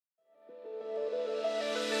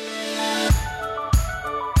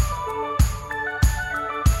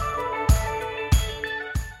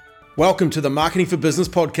Welcome to the Marketing for Business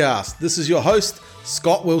podcast. This is your host,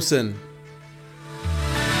 Scott Wilson.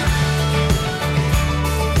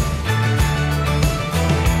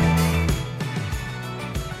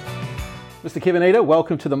 Mr. Kevin Eder,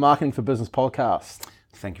 welcome to the Marketing for Business podcast.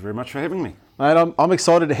 Thank you very much for having me. Mate, I'm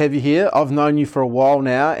excited to have you here. I've known you for a while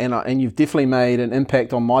now, and you've definitely made an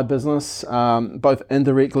impact on my business, both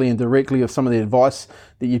indirectly and directly, of some of the advice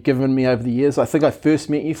that you've given me over the years. I think I first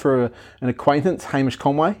met you for an acquaintance, Hamish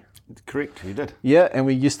Conway. Correct, you did. Yeah, and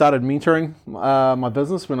you started mentoring my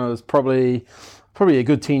business when I was probably a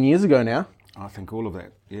good 10 years ago now. I think all of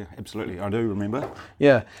that. Yeah, absolutely. I do remember.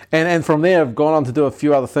 Yeah, and from there I've gone on to do a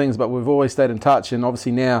few other things, but we've always stayed in touch, and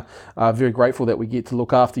obviously now very grateful that we get to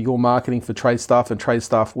look after your marketing for Trade Staff and Trade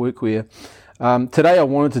Staff Workwear. Today I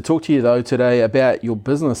wanted to talk to you though about your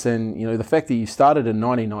business and the fact that you started in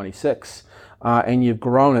 1996 and you've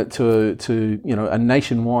grown it to a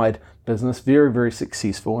nationwide business, very, very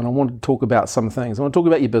successful. And I want to talk about some things. I want to talk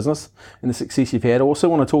about your business and the success you've had. I also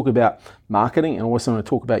want to talk about marketing, and I also want to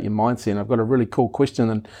talk about your mindset. And I've got a really cool question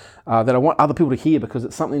that I want other people to hear, because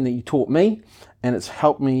it's something that you taught me and it's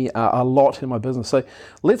helped me a lot in my business. So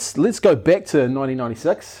let's go back to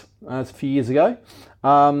 1996. It's a few years ago.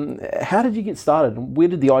 How did you get started? Where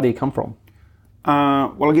did the idea come from?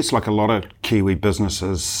 Well, I guess like a lot of Kiwi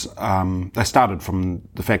businesses, they started from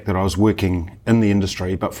the fact that I was working in the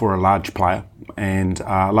industry, but for a large player and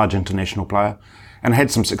a large international player, and had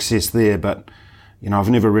some success there. But I've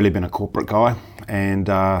never really been a corporate guy, and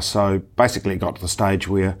so basically it got to the stage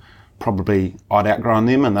where probably I'd outgrown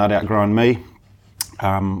them and they'd outgrown me,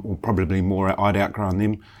 or probably more I'd outgrown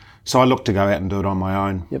them. So I looked to go out and do it on my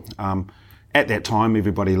own. Yep. At that time,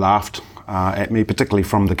 everybody laughed at me, particularly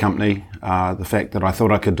from the company, the fact that I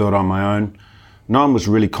thought I could do it on my own. No one was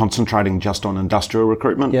really concentrating just on industrial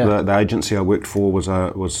recruitment. Yeah. The agency I worked for was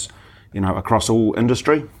across all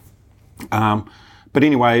industry. But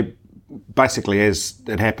anyway, basically, as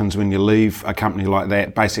it happens when you leave a company like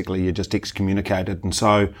that, basically you're just excommunicated. And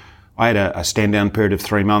so I had a stand-down period of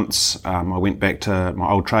 3 months. I went back to my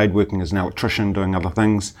old trade, working as an electrician, doing other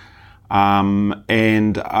things. And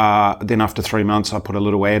then after 3 months, I put a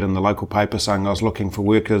little ad in the local paper saying I was looking for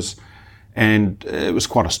workers, and it was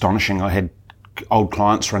quite astonishing. I had old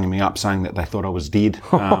clients ringing me up saying that they thought I was dead,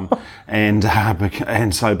 and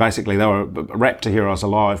so basically they were rapt to hear I was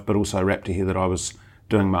alive, but also rapt to hear that I was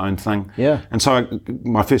doing my own thing. Yeah. And so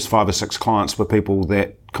my first 5 or 6 clients were people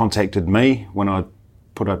that contacted me when I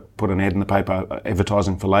put an ad in the paper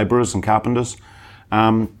advertising for labourers and carpenters.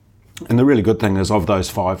 And the really good thing is, of those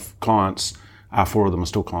 5 clients, 4 of them are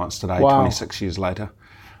still clients today, Wow. 26 years later.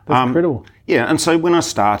 That's incredible. Yeah, and so when I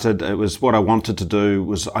started, it was what I wanted to do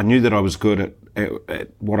was, I knew that I was good at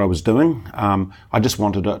what I was doing. I just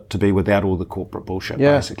wanted it to be without all the corporate bullshit,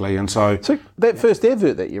 basically. And so that first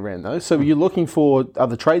advert that you ran though, so were you looking for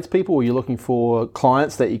other tradespeople, or were you looking for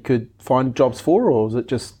clients that you could find jobs for, or was it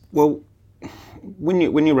just... Well, when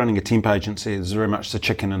you're running a temp agency, it's very much the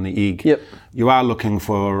chicken and the egg. Yep. You are looking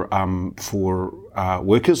for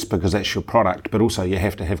workers because that's your product, but also you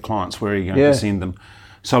have to have clients. Where are you going to send them?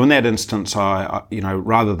 So in that instance, I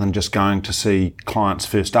rather than just going to see clients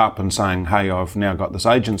first up and saying, "Hey, I've now got this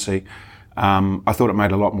agency," I thought it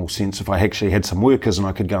made a lot more sense if I actually had some workers and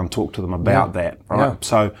I could go and talk to them about that. Right. Yeah.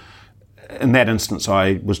 So in that instance,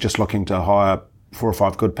 I was just looking to hire 4 or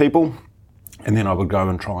 5 good people, and then I would go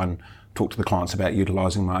and try and talk to the clients about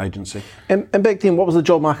utilising my agency. And back then, what was the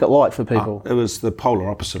job market like for people? It was the polar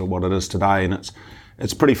opposite of what it is today, and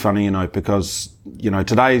it's pretty funny, because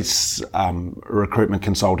today's recruitment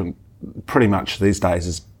consultant pretty much these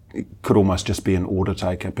days could almost just be an order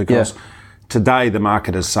taker, because today the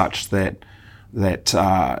market is such that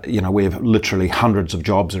we have literally hundreds of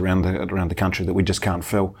jobs around the country that we just can't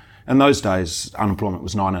fill. In those days, unemployment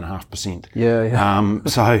was 9.5%. Yeah.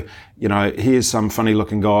 So, here's some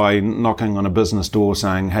funny-looking guy knocking on a business door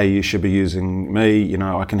saying, "Hey, you should be using me.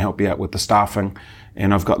 I can help you out with the staffing."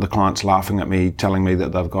 And I've got the clients laughing at me, telling me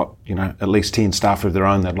that they've got, at least 10 staff of their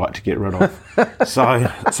own they'd like to get rid of. So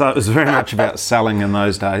it was very much about selling in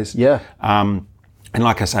those days. Yeah. And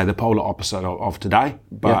like I say, the polar opposite of today,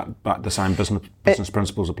 but the same business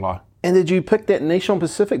principles apply. And did you pick that niche on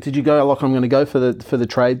Pacific? Did you go, "Look, I'm going to go for the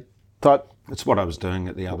trade type"? It's what I was doing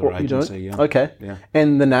at the other agency. Yeah. Okay. Yeah.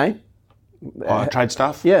 And the name? Trade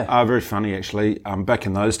Staff? Yeah. Very funny, actually. Back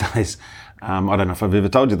in those days, I don't know if I've ever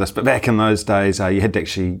told you this, but back in those days, you had to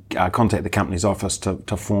actually contact the company's office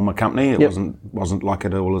to form a company. It wasn't like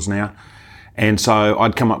it all is now. And so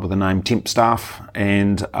I'd come up with the name Temp Staff,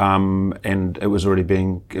 and it was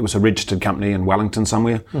a registered company in Wellington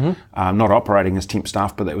somewhere, not operating as Temp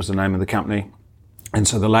Staff, but that was the name of the company. And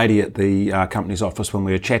so the lady at the company's office, when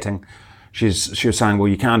we were chatting, she was saying, well,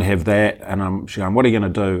 you can't have that. And she's going, what are you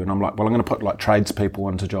going to do? And I'm like, well, I'm going to put like tradespeople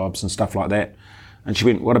into jobs and stuff like that. And she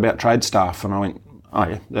went, what about trade staff? And I went, oh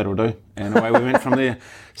yeah, that'll do. And away we went from there.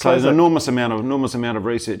 So there's an enormous amount of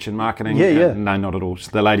research and marketing. Yeah. No, not at all.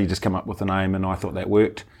 So the lady just came up with a name, and I thought that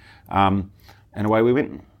worked. And away we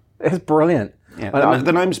went. It's brilliant. Yeah,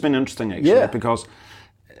 the name's been interesting actually, because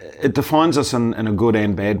it defines us in a good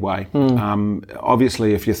and bad way.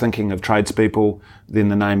 Obviously, if you're thinking of tradespeople, then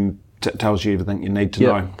the name tells you everything you need to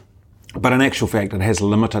know. But in actual fact, it has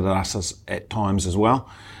limited us at times as well,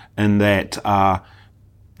 in that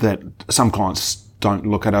that some clients don't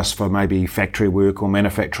look at us for maybe factory work or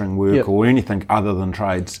manufacturing work or anything other than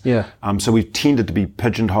trades. So we've tended to be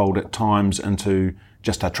pigeonholed at times into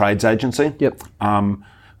just a trades agency,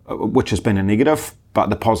 which has been a negative. But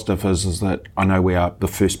the positive is that I know we are the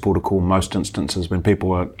first port of call most instances when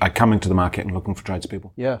people are coming to the market and looking for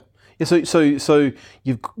tradespeople. So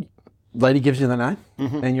you've lady gives you the name,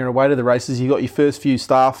 and you're away to the races. You got your first few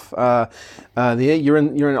staff there. You're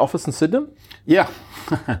in an office in Sydenham. Yeah.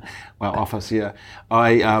 Well, office, yeah.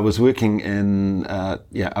 I was working in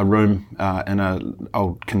a room in an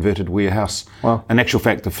old converted warehouse. Wow. In actual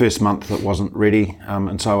fact, the first month it wasn't ready,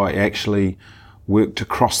 and so I actually worked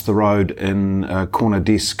across the road in a corner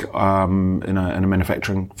desk in a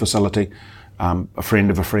manufacturing facility. A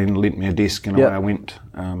friend of a friend lent me a desk, and away I went.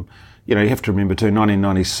 You have to remember too,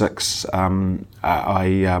 1996, I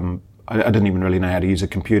didn't even really know how to use a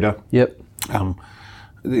computer.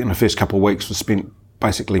 The first couple of weeks was spent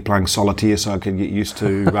basically playing solitaire, so I could get used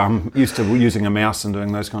to using a mouse and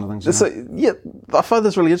doing those kind of things. So I find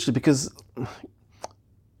this really interesting because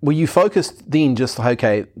were you focused then just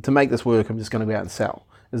okay, to make this work, I'm just going to go out and sell?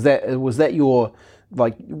 Was that your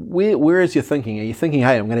where is your thinking? Are you thinking,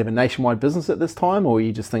 hey, I'm going to have a nationwide business at this time, or are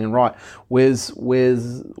you just thinking, right,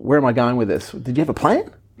 where am I going with this? Did you have a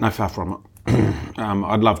plan? No, far from it.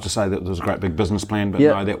 I'd love to say that there was a great big business plan, but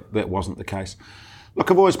no, that wasn't the case. Look,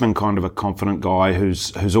 I've always been kind of a confident guy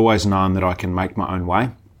who's always known that I can make my own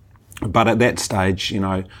way. But at that stage,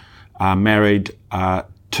 married,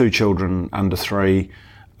 2 children under 3,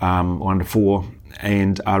 or under 4,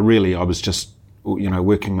 and really I was just,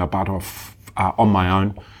 working my butt off on my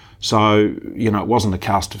own. So, it wasn't a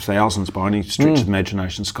cast of thousands by any stretch of the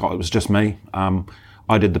imagination, Scott. It was just me.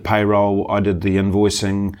 I did the payroll, I did the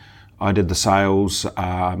invoicing, I did the sales,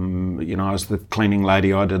 I was the cleaning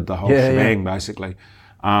lady, I did the whole shebang basically.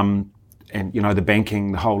 And, the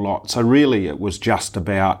banking, the whole lot. So really it was just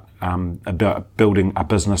about building a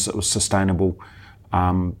business that was sustainable,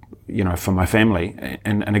 for my family.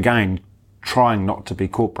 And again, trying not to be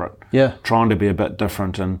corporate, trying to be a bit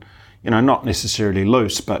different and, not necessarily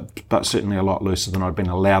loose, but certainly a lot looser than I'd been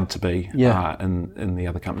allowed to be in the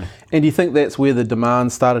other company. And do you think that's where the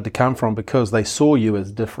demand started to come from, because they saw you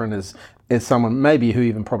as different, as someone maybe who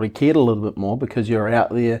even probably cared a little bit more because you're out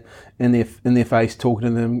there in their face, talking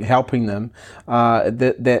to them, helping them,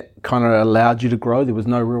 that kind of allowed you to grow? There was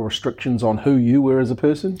no real restrictions on who you were as a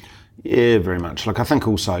person? Yeah, very much. Like, I think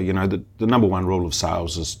also, the number one rule of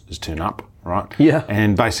sales is turn up, right? Yeah.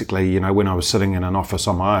 And basically, when I was sitting in an office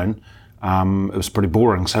on my own, it was pretty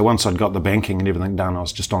boring. So once I'd got the banking and everything done, I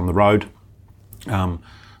was just on the road.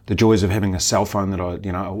 The joys of having a cell phone that I,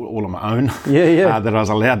 all on my own, that I was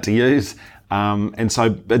allowed to use. And so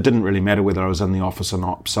it didn't really matter whether I was in the office or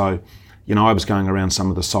not. So, I was going around some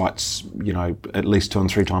of the sites, at least 2 and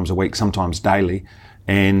 3 times a week, sometimes daily.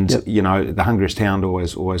 And the hungriest hound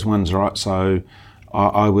always wins, right? So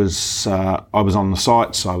I was on the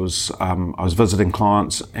sites. I was visiting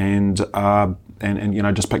clients and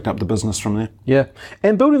just picked up the business from there. Yeah,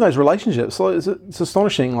 and building those relationships. So it's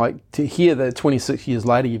astonishing, to hear that 26 years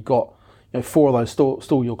later you've got 4 of those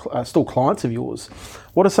still clients of yours.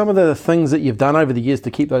 What are some of the things that you've done over the years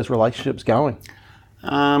to keep those relationships going?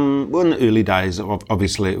 Well, in the early days,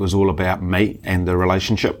 obviously it was all about me and the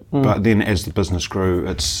relationship. But then as the business grew,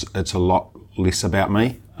 it's a lot less about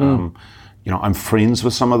me. I'm friends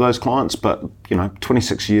with some of those clients, but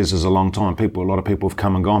 26 years is a long time. A lot of people have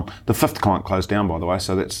come and gone. The 5th client closed down, by the way,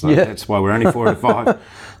 so that's why we're only 4 out of 5.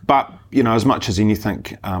 But as much as anything,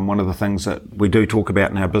 one of the things that we do talk about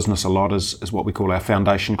in our business a lot is what we call our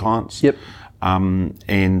foundation clients. Yep.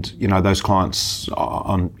 And those clients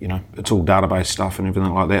on it's all database stuff and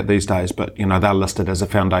everything like that these days, but they're listed as a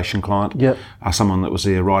foundation client. Yep. Someone that was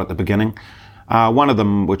there right at the beginning. One of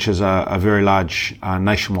them, which is a very large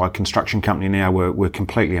nationwide construction company now, were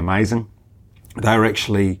completely amazing. They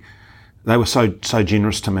were so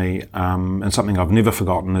generous to me, and something I've never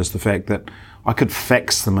forgotten is the fact that I could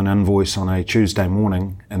fax them an invoice on a Tuesday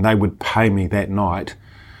morning and they would pay me that night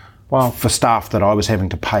Wow. for staff that I was having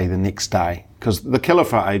to pay the next day. Because the killer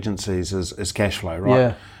for agencies is cash flow, right?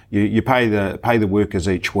 Yeah. You pay the workers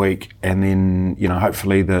each week, and then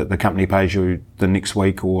hopefully the company pays you the next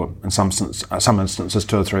week, or in some instances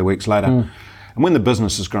 2 or 3 weeks later. And when the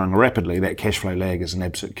business is growing rapidly, that cash flow lag is an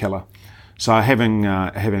absolute killer. So having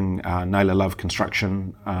Naylor Love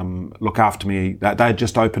Construction look after me, they had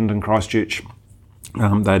just opened in Christchurch.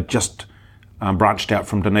 They had just branched out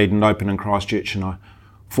from Dunedin, opened in Christchurch, and I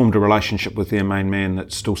formed a relationship with their main man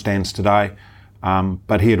that still stands today.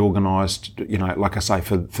 But he had organised, like I say,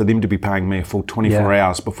 for them to be paying me a full 24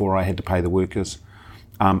 hours before I had to pay the workers.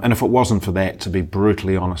 And if it wasn't for that, to be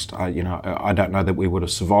brutally honest, I don't know that we would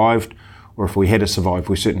have survived, or if we had survived,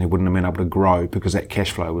 we certainly wouldn't have been able to grow, because that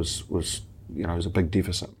cash flow was a big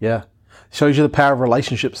deficit. Yeah. Shows you the power of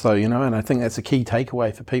relationships, though, and I think that's a key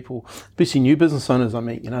takeaway for people, especially new business owners I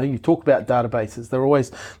meet. You talk about databases. They're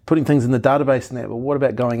always putting things in the database and that, but what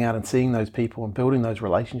about going out and seeing those people and building those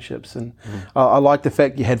relationships? And I like the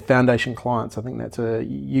fact you had foundation clients. I think that's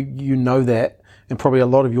you know that, and probably a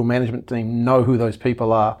lot of your management team know who those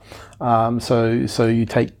people are. So you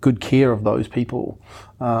take good care of those people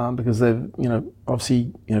because they've,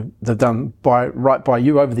 obviously, they've done right by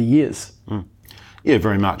you over the years. Yeah,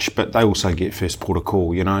 very much. But they also get first port of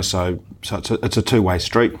call, so it's a two-way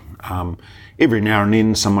street. Every now and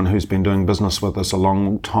then, someone who's been doing business with us a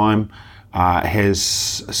long time has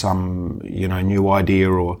some, new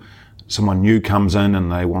idea, or someone new comes in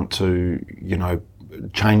and they want to,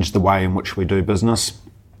 change the way in which we do business.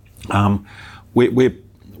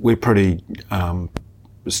 We're pretty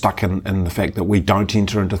stuck in the fact that we don't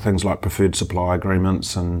enter into things like preferred supply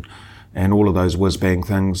agreements and all of those whiz-bang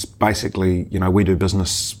things. Basically, we do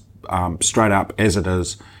business straight up as it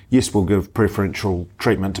is. Yes, we'll give preferential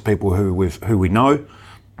treatment to people who we know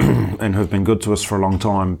and who've been good to us for a long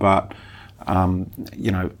time, but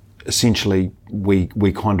essentially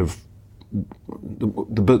we kind of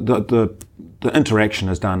the interaction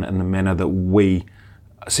is done in the manner that we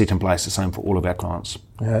set in place, the same for all of our clients.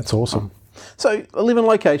 Yeah, that's awesome. So 11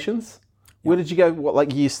 locations. Where did you go?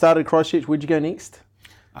 You started Christchurch. Where'd you go next?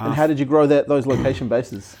 And how did you grow those location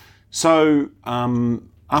bases? So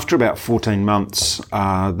after about 14 months,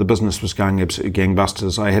 the business was going absolutely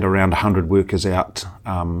gangbusters. I had around 100 workers out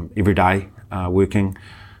every day working.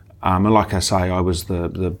 And like I say, I was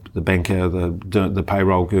the banker, the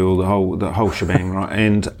payroll girl, the whole shebang, right?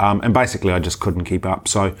 And basically, I just couldn't keep up.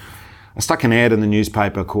 So I stuck an ad in the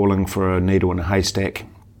newspaper calling for a needle in a haystack,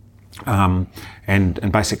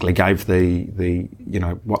 and basically gave the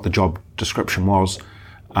what the job description was.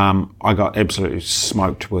 I got absolutely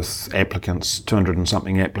smoked with applicants, 200 and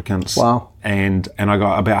something applicants. Wow. And I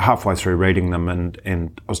got about halfway through reading them,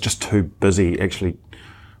 and I was just too busy, actually.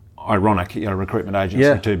 Ironic, recruitment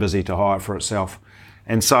agency too busy to hire for itself.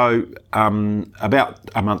 And so about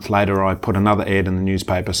a month later, I put another ad in the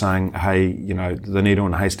newspaper saying, hey, the needle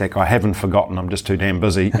in a haystack, I haven't forgotten, I'm just too damn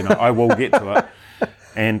busy, I will get to it.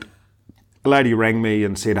 And a lady rang me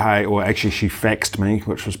and said, hey, or actually she faxed me,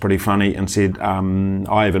 which was pretty funny, and said,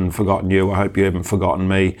 I haven't forgotten you, I hope you haven't forgotten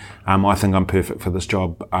me, I think I'm perfect for this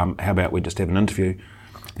job, how about we just have an interview?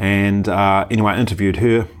 And anyway, I interviewed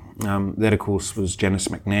her. That, of course, was Janice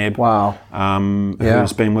McNabb. Wow.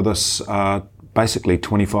 Who's been with us basically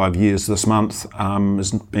 25 years this month,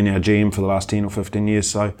 has been our GM for the last 10 or 15 years.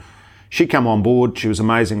 So she came on board. She was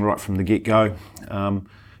amazing right from the get-go.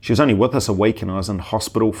 She was only with us a week, and I was in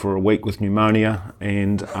hospital for a week with pneumonia.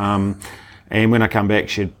 And when I come back,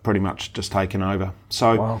 she'd pretty much just taken over.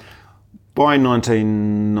 So by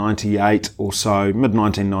 1998 or so,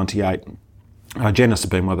 mid-1998, Janice had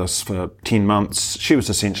been with us for 10 months. She was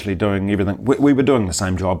essentially doing everything. We were doing the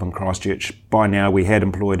same job in Christchurch. By now, we had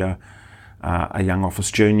employed a young office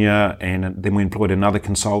junior, and then we employed another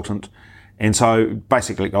consultant. And so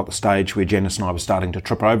basically it got to the stage where Janice and I were starting to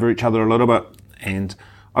trip over each other a little bit. And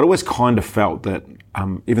I'd always kind of felt that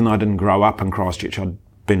even though I didn't grow up in Christchurch, I'd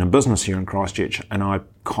been in business here in Christchurch, and I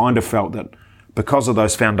kind of felt that because of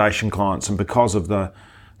those foundation clients and because of the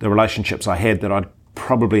relationships I had, that I'd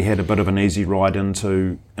probably had a bit of an easy ride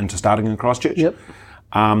into starting in Christchurch. Yep.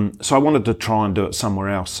 So I wanted to try and do it somewhere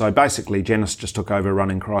else. So basically Janice just took over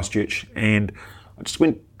running Christchurch, and I just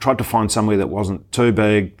tried to find somewhere that wasn't too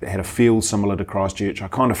big, that had a feel similar to Christchurch. I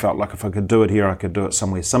kind of felt like if I could do it here, I could do it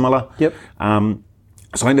somewhere similar. Yep.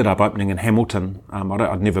 So I ended up opening in Hamilton.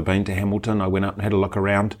 I'd never been to Hamilton. I went up and had a look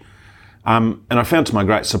around. And I found, to my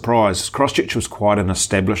great surprise, Christchurch was quite an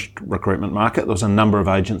established recruitment market. There was a number of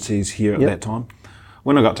agencies here at that time.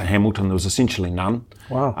 When I got to Hamilton, there was essentially none.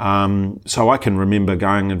 Wow. So I can remember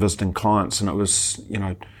going and visiting clients, and it was,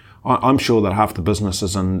 I'm sure that half the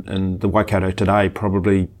businesses in the Waikato today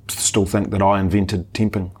probably still think that I invented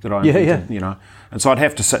temping, you know. And so I'd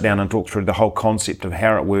have to sit down and talk through the whole concept of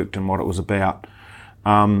how it worked and what it was about.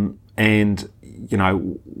 And, you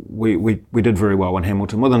know, we did very well in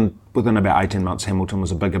Hamilton. Within about 18 months, Hamilton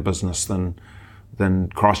was a bigger business than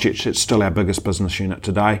Christchurch. It's still our biggest business unit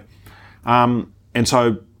today. And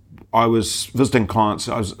so I was visiting clients.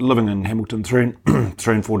 I was living in Hamilton 3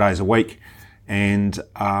 and 4 days a week. And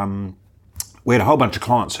we had a whole bunch of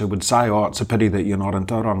clients who would say, oh, it's a pity that you're not in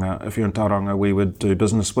Tauranga. If you're in Tauranga, we would do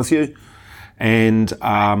business with you. And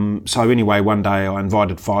so anyway, one day I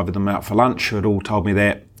invited 5 of them out for lunch who had all told me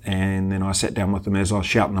that. And then I sat down with them as I was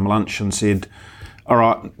shouting them lunch and said, all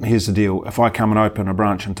right, here's the deal. If I come and open a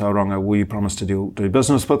branch in Tauranga, will you promise to do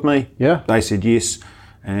business with me? Yeah. They said yes.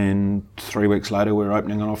 And 3 weeks later, we were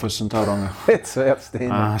opening an office in Tauranga. That's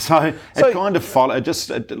outstanding. So it kind of followed.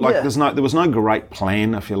 There was no great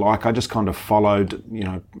plan, if you like. I just kind of followed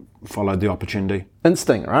the opportunity.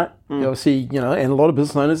 Instinct, right? Obviously, you know, and a lot of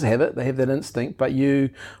business owners have it. They have that instinct. But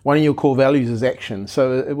one of your core values is action.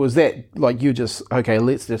 So it was that, like, you just, okay,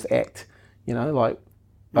 let's just act. You know, like,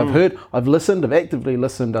 I've listened, I've actively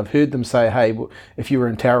listened, I've heard them say, hey, if you were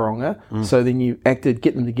in Tauranga, so then you acted,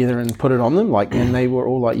 get them together and put it on them, like, and they were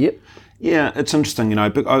all like, yep. Yeah, it's interesting, you know,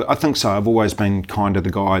 but I think so. I've always been kind of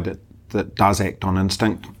the guy that does act on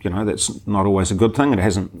instinct. You know, that's not always a good thing. It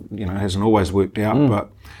hasn't always worked out, but,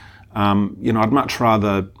 you know, I'd much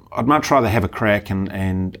rather have a crack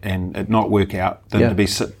and it not work out than to be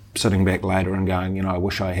sitting back later and going, you know, I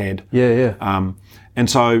wish I had. Yeah. And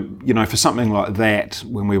so, you know, for something like that,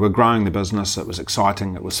 when we were growing the business, it was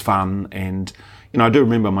exciting, it was fun. And, you know, I do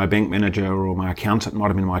remember my bank manager or my accountant, might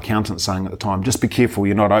have been my accountant, saying at the time, just be careful,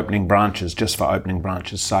 you're not opening branches just for opening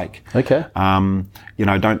branches' sake. Okay. You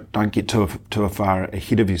know, don't get too far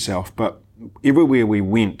ahead of yourself. But everywhere we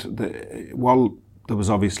went, while there was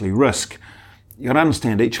obviously risk, you got to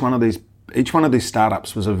understand each one of these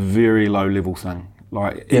startups was a very low level thing.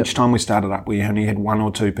 Like each time we started up, we only had 1 or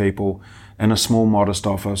 2 people in a small, modest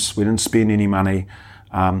office. We didn't spend any money.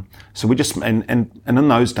 So we just, and in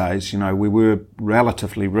those days, you know, we were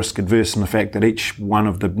relatively risk adverse in the fact that each one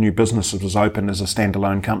of the new businesses was open as a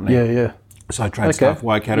standalone company. Yeah. So Trade Staff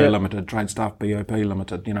Waikato Limited, Trade Staff BOP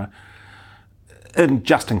Limited, you know. And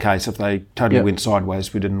just in case if they totally went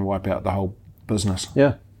sideways, we didn't wipe out the whole business.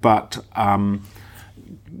 Yeah. But, and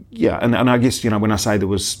I guess, you know, when I say there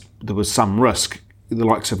was some risk, the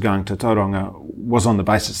likes of going to Tauranga was on the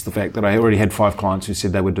basis of the fact that I already had 5 clients who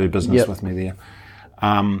said they would do business with me there.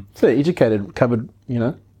 So educated, covered, you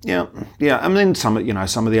know. Yeah. And then some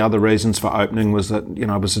of the other reasons for opening was that, you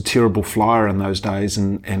know, I was a terrible flyer in those days,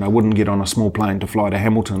 and I wouldn't get on a small plane to fly to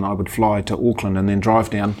Hamilton. I would fly to Auckland and then drive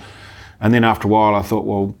down. And then after a while, I thought,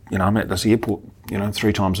 well, you know, I'm at this airport, you know,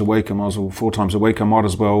 3 times a week. I might as well 4 times a week. I might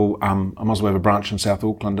as well have a branch in South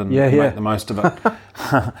Auckland and make the most of it.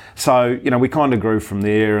 So, you know, we kind of grew from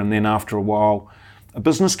there. And then after a while, a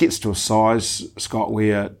business gets to a size, Scott,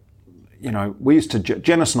 where, you know,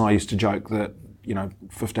 Janice and I used to joke that, you know,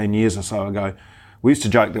 15 years or so ago, we used to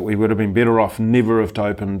joke that we would have been better off never have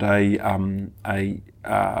opened any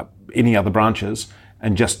other branches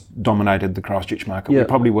and just dominated the Christchurch market. We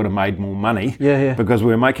probably would have made more money because we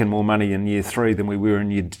were making more money in year 3 than we were in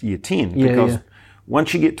year 10. Because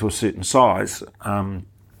once you get to a certain size, and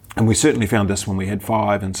we certainly found this when we had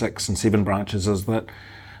 5 and 6 and 7 branches, is that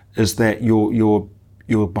your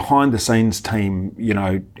behind the scenes team, you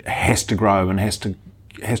know, has to grow and has to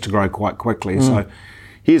grow quite quickly. So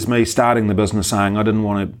here's me starting the business saying I didn't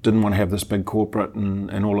want to have this big corporate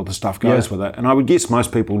and all of the stuff goes with it. And I would guess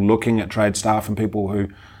most people looking at Trade Staff and people who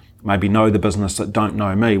maybe know the business that don't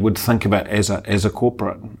know me would think of it as a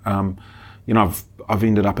corporate. You know, I've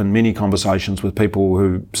ended up in many conversations with people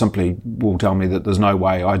who simply will tell me that there's no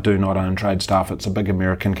way I do not own Trade Staff. It's a big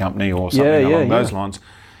American company or something along those lines.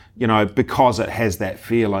 You know, because it has that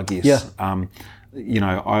feel, I guess. You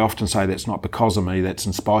know, I often say that's not because of me, that's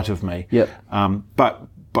in spite of me.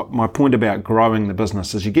 But my point about growing the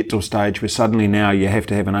business is you get to a stage where suddenly now you have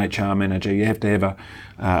to have an HR manager, you have to have a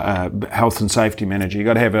health and safety manager, you've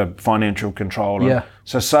got to have a financial controller.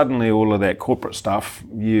 So suddenly all of that corporate stuff,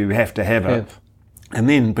 you have to have it. And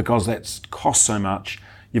then because that costs so much,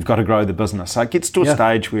 you've got to grow the business. So it gets to a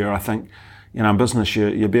stage where I think, you know, in business,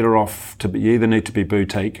 you're better off you either need to be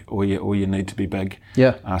boutique or you need to be big.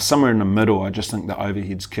 Somewhere in the middle, I just think the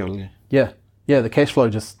overheads kill you. The cash flow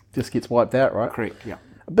just gets wiped out, right? Correct.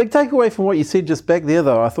 A big takeaway from what you said just back there,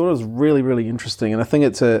 though, I thought it was really, really interesting, and I think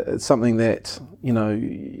it's something that, you know,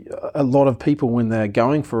 a lot of people when they're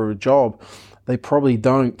going for a job, they probably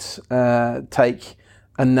don't take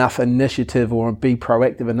enough initiative or be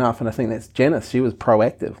proactive enough. And I think that's Janice. She was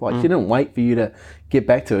proactive. Like she didn't wait for you to get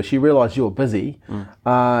back to her. She realised you were busy.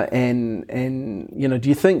 And do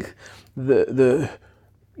you think the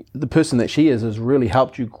person that she is has really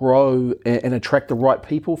helped you grow and attract the right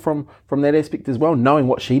people from that aspect as well, knowing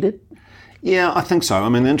what she did? Yeah, I think so. I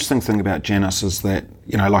mean, the interesting thing about Janice is that,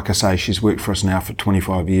 like I say, she's worked for us now for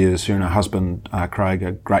 25 years. Her and her husband, Craig,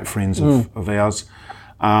 are great friends of ours.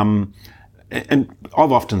 And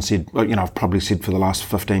I've often said, I've probably said for the last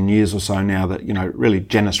 15 years or so now that, really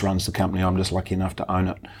Janice runs the company. I'm just lucky enough to own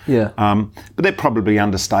it. Yeah. But that probably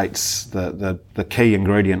understates the key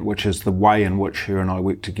ingredient, which is the way in which her and I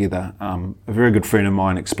work together. A very good friend of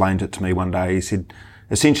mine explained it to me one day. He said,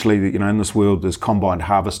 essentially, in this world, there's combined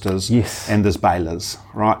harvesters and there's balers,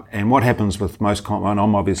 right? And what happens with most and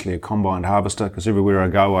I'm obviously a combined harvester because everywhere I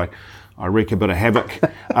go, I wreak a bit of havoc.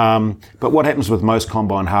 But what happens with most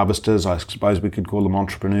combine harvesters, I suppose we could call them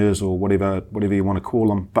entrepreneurs or whatever you want to call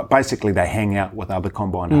them, but basically they hang out with other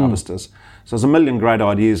combine harvesters. So there's a million great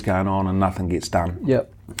ideas going on and nothing gets done.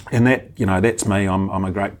 Yep. And that, that's me. I'm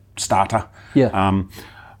a great starter. Yeah.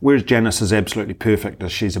 Whereas Janice is absolutely perfect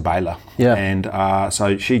as she's a baler. Yeah. And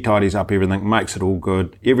so she tidies up everything, makes it all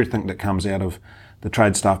good. Everything that comes out of the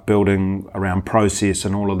trade staff building around process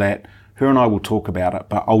and all of that, her and I will talk about it,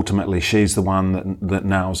 but ultimately she's the one that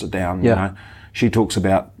nails it down. Yeah. She talks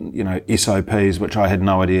about, SOPs, which I had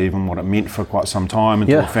no idea even what it meant for quite some time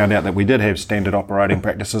until I found out that we did have standard operating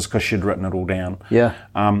practices because she'd written it all down. Yeah.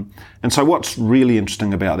 And so what's really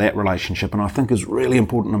interesting about that relationship, and I think is really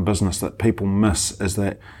important in business that people miss, is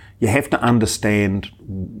that you have to understand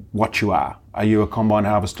what you are. Are you a combine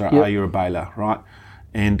harvester? Are you a baler, right?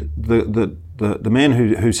 And the man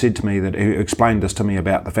who said to me who explained this to me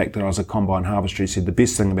about the fact that I was a combine harvester, he said the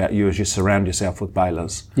best thing about you is you surround yourself with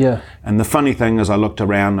balers. Yeah. And the funny thing is I looked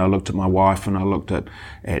around, I looked at my wife and I looked at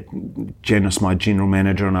Janice, my general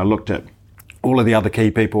manager, and I looked at all of the other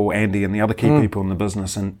key people, Andy and the other key people in the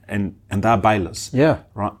business, and they're balers. Yeah.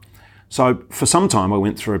 Right. So for some time I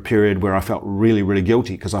went through a period where I felt really, really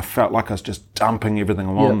guilty because I felt like I was just dumping everything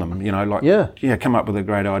on them, come up with a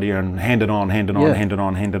great idea and hand it on.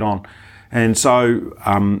 And so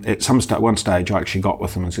at one stage I actually got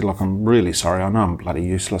with them and said, look, I'm really sorry. I know I'm bloody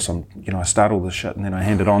useless. I start all this shit and then I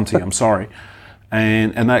hand it on to you. I'm sorry.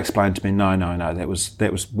 And they explained to me, no, that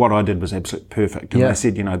was what I did was absolutely perfect. And they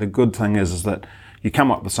said, the good thing is that you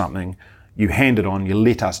come up with something, you hand it on, you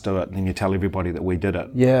let us do it, and then you tell everybody that we did it.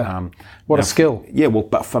 Yeah. What a skill. Yeah, well,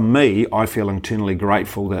 but for me, I feel internally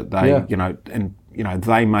grateful that they,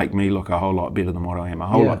 they make me look a whole lot better than what I am,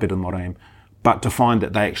 lot better than what I am. But to find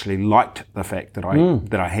that they actually liked the fact that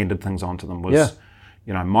I handed things on to them was,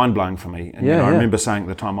 mind-blowing for me. And I remember saying at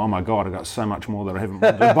the time, oh my God, I've got so much more that I haven't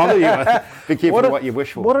wanted to bother you with. Be careful what you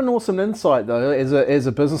wish for. What an awesome insight, though, as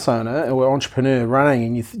a business owner or entrepreneur running,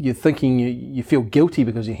 and you're thinking you feel guilty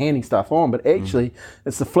because you're handing stuff on, but actually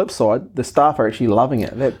it's the flip side. The staff are actually loving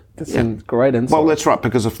it. That's some great insight. Well, that's right,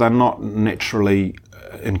 because if they're not naturally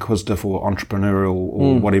inquisitive or entrepreneurial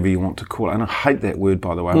or whatever you want to call it, and I hate that word,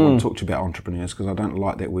 by the way. I want to talk to you about entrepreneurs because I don't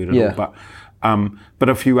like that word at all. But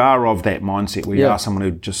if you are of that mindset where you are someone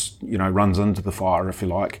who just runs into the fire, if you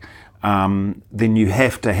like, then you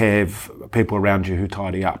have to have people around you who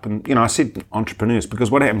tidy up. And I said entrepreneurs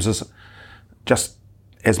because what happens is, just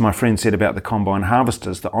as my friend said about the combine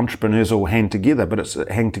harvesters, the entrepreneurs all hang together, but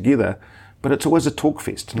it's always a talk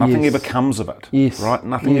fest. Nothing ever comes of it. Yes. Right?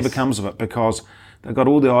 Nothing ever comes of it because they've got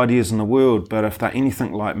all the ideas in the world, but if they're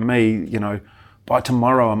anything like me, by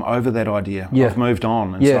tomorrow I'm over that idea. I've moved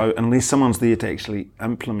on. And so unless someone's there to actually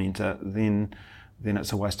implement it, then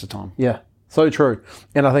it's a waste of time. Yeah, so true.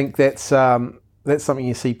 And I think that's something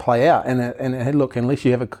you see play out. And look, unless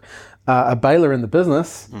you have a baler in the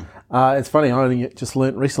business, it's funny, I only just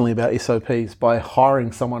learnt recently about SOPs by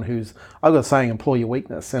hiring someone who's, I've got a saying, employ your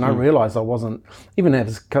weakness. And I realised I wasn't, even had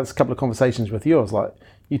a couple of conversations with you, I was like,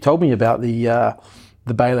 you told me about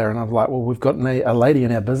the baler, and I was like, well, we've got a lady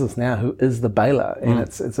in our business now who is the baler, and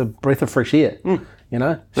it's a breath of fresh air.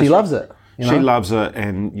 She loves it. She loves it,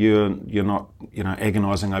 and you're not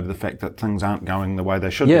agonising over the fact that things aren't going the way they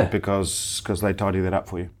should be because they tidy that up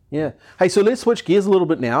for you. Yeah. Hey, so let's switch gears a little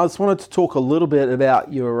bit now. I just wanted to talk a little bit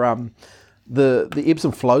about your the ebbs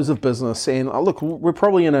and flows of business. And look, we're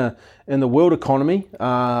probably in the world economy.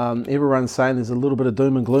 Everyone's saying there's a little bit of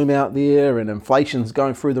doom and gloom out there, and inflation's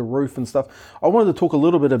going through the roof and stuff. I wanted to talk a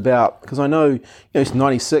little bit about, because I know, it's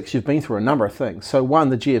 96, you've been through a number of things. So one,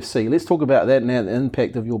 the GFC. Let's talk about that now, the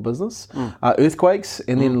impact of your business, earthquakes,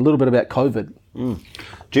 and then a little bit about COVID.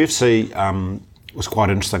 GFC was quite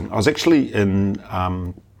interesting. I was actually in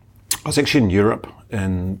I was actually in Europe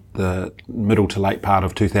in the middle to late part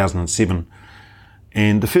of 2007.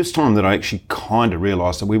 And the first time that I actually kind of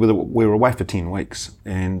realised that we were away for 10 weeks.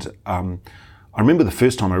 And I remember the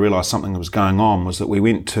first time I realised something that was going on was that we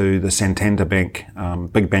went to the Santander Bank,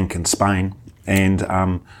 big bank in Spain, and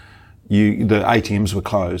the ATMs were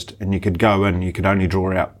closed, and you could go in, you could only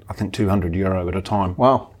draw out, I think, €200 at a time.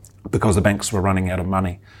 Wow. Because the banks were running out of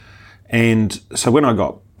money. And so when I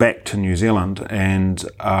got back to New Zealand, and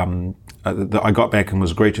I got back and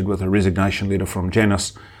was greeted with a resignation letter from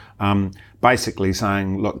Janice, basically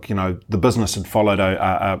saying, look, the business had followed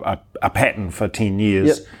a pattern for 10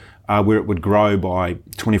 years. Yep. Where it would grow by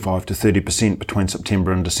 25 to 30% between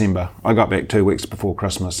September and December. I got back 2 weeks before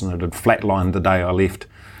Christmas, and it had flatlined the day I left.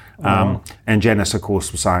 And Janice, of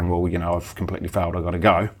course, was saying, well, I've completely failed, I've got to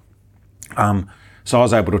go. So I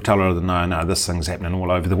was able to tell her that no, this thing's happening all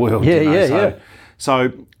over the world.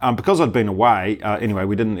 So because I'd been away, anyway,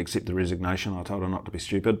 we didn't accept the resignation. I told her not to be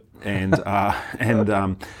stupid. And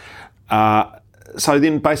so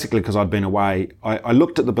then basically, because I'd been away, I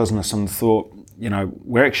looked at the business and thought,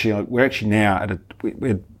 we're actually now we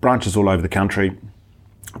had branches all over the country,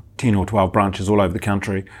 10 or 12 branches all over the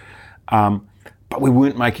country, but we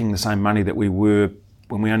weren't making the same money that we were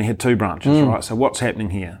when we only had 2 branches, right? So what's happening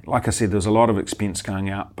here? Like I said, there's a lot of expense going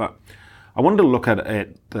out, but I wanted to look at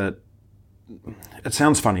it. It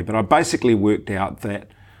sounds funny, but I basically worked out that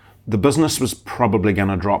the business was probably going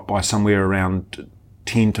to drop by somewhere around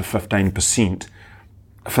 10 to 15%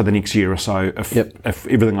 for the next year or so if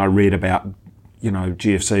everything I read about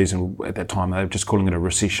GFCs, and at that time they were just calling it a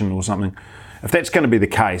recession or something. If that's going to be the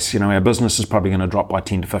case, our business is probably going to drop by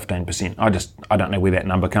 10 to 15%. I don't know where that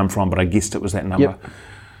number come from, but I guessed it was that number. Yep.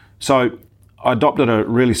 So I adopted a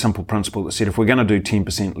really simple principle that said if we're going to do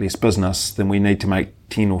 10% less business, then we need to make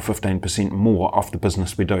 10 or 15% more off the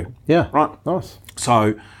business we do. Yeah. Right? Nice.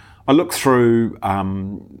 So I looked through,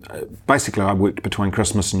 basically I worked between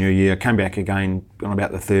Christmas and New Year, came back again on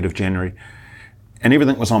about the 3rd of January. And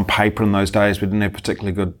everything was on paper in those days. We didn't have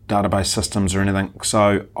particularly good database systems or anything.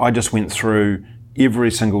 So I just went through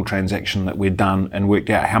every single transaction that we'd done and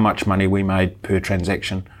worked out how much money we made per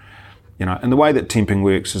transaction. And the way that temping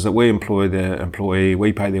works is that we employ the employee,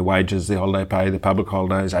 we pay their wages, their holiday pay, their public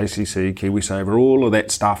holidays, ACC, KiwiSaver, all of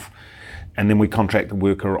that stuff. And then we contract the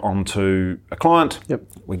worker onto a client. Yep.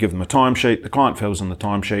 We give them a timesheet. The client fills in the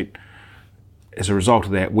timesheet. As a result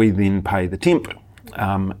of that, we then pay the temp.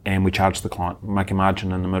 And we charge the client, make a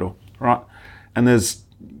margin in the middle, right? And there's,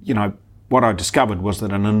 what I discovered was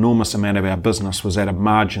that an enormous amount of our business was at a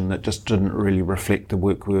margin that just didn't really reflect the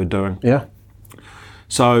work we were doing. Yeah.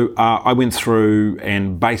 So I went through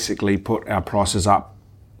and basically put our prices up,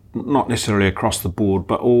 not necessarily across the board,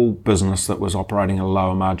 but all business that was operating at a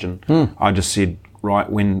lower margin. I just said, right,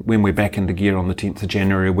 when we're back into gear on the 10th of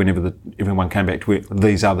January, whenever everyone came back to work,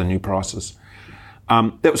 these are the new prices.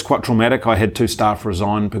 That was quite traumatic. I had 2 staff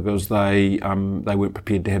resign because they weren't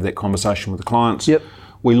prepared to have that conversation with the clients. Yep.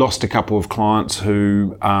 We lost a couple of clients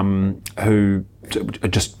who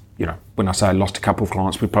just, when I say lost a couple of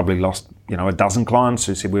clients, we probably lost, a dozen clients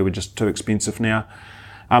who said we were just too expensive now.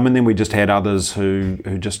 And then we just had others who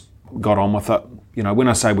just got on with it. When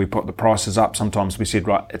I say we put the prices up, sometimes we said,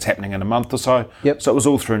 right, it's happening in a month or so. Yep. So it was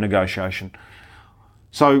all through negotiation.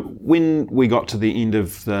 So when we got to the end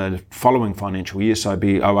of the following financial year, so it'd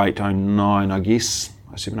be 08, 09, I guess,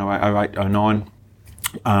 07, 08,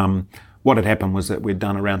 09, what had happened was that we'd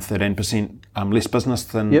done around 13% less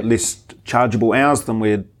business less chargeable hours than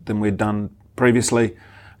we'd done previously.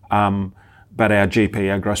 But our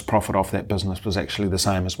GP, our gross profit off that business, was actually the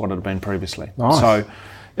same as what it had been previously. Nice. So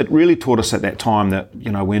it really taught us at that time that,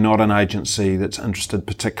 we're not an agency that's interested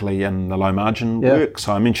particularly in the low margin work.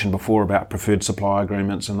 So I mentioned before about preferred supplier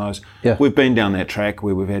agreements and those. Yeah. We've been down that track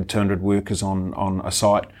where we've had 200 workers on a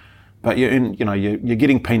site, but you're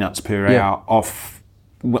getting peanuts per hour off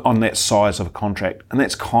on that size of a contract, and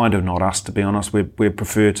that's kind of not us, to be honest. We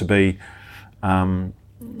prefer to be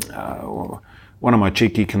one of my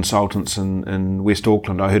cheeky consultants in West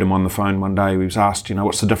Auckland, I heard him on the phone one day. He was asked,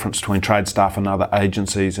 what's the difference between trade staff and other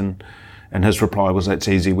agencies? And his reply was, that's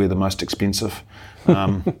easy, we're the most expensive.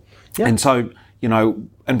 And so,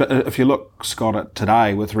 but if you look, Scott, at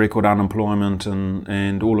today with record unemployment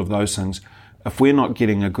and all of those things, if we're not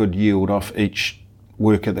getting a good yield off each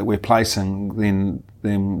worker that we're placing,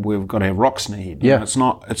 then we've got our rocks in the head. Yeah. It's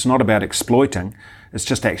not about exploiting. It's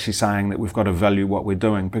just actually saying that we've got to value what we're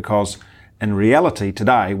doing, because in reality,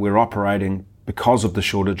 today, we're operating, because of the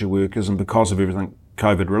shortage of workers and because of everything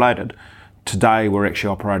COVID related, today we're actually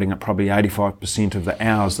operating at probably 85% of the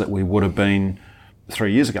hours that we would have been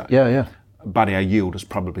 3 years ago. Yeah, yeah. but our yield is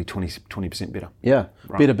probably 20% better. Yeah,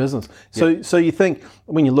 better business. So you think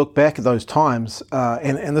when you look back at those times,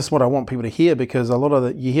 and this is what I want people to hear, because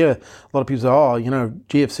you hear a lot of people say, oh,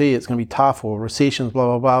 GFC, it's going to be tough, or recessions,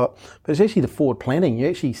 blah, blah, blah. But it's actually the forward planning. You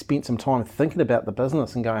actually spent some time thinking about the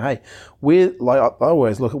business and going, hey, I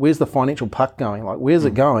always look at where's the financial puck going? Like, where's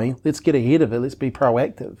it going? Let's get ahead of it. Let's be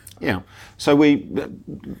proactive. Yeah. So I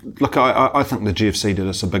think the GFC did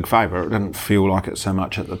us a big favour. It didn't feel like it so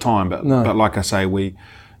much at the time, but like I say,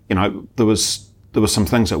 there was some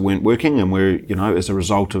things that weren't working, and as a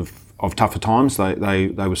result of tougher times, they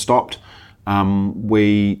were stopped.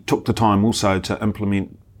 We took the time also to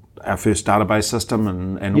implement our first database system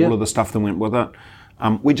and all of the stuff that went with it.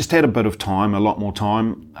 We just had a bit of time, a lot more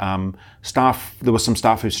time. There were some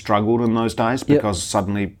staff who struggled in those days because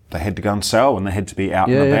suddenly they had to go and sell and they had to be out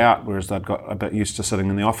and about, whereas they'd got a bit used to sitting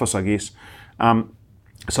in the office, I guess.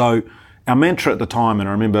 So our mantra at the time, and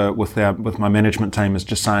I remember with my management team, is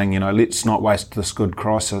just saying, let's not waste this good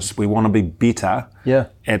crisis. We want to be better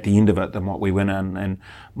at the end of it than what we went in. And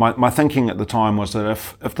my thinking at the time was that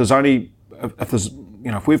if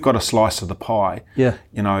we've got a slice of the pie,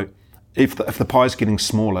 if the pie's getting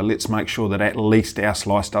smaller, let's make sure that at least our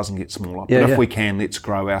slice doesn't get smaller. But if we can, let's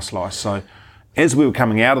grow our slice. So as we were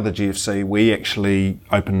coming out of the GFC, we actually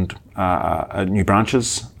opened new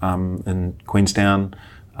branches in Queenstown,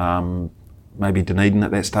 maybe Dunedin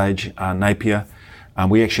at that stage, Napier.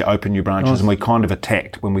 We actually opened new branches, and we kind of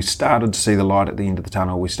attacked. When we started to see the light at the end of the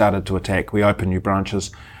tunnel, we started to attack. We opened new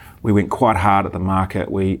branches. We went quite hard at the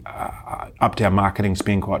market. We upped our marketing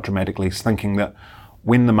spend quite dramatically, thinking that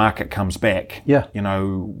when the market comes back,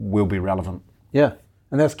 we'll be relevant. Yeah.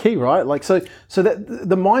 And that's key, right? Like, so that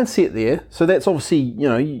the mindset there, so that's obviously,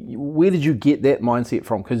 where did you get that mindset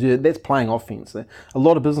from? Because that's playing offense. A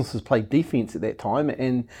lot of businesses play defense at that time,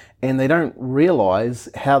 and they don't realize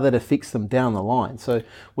how that affects them down the line. So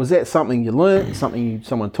was that something you learned, something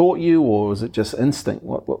someone taught you, or was it just instinct?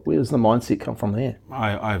 Where does the mindset come from there?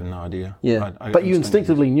 I have no idea. Yeah, but you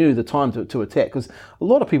instinctively knew the time to attack, because a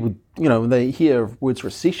lot of people, when they hear words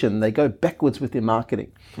recession, they go backwards with their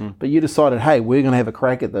marketing. But you decided, hey, we're going to have a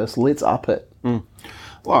crack at this. Let's up it.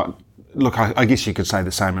 Well, look, I guess you could say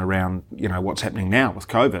the same around, what's happening now with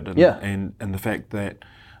COVID and the fact that,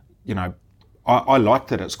 I like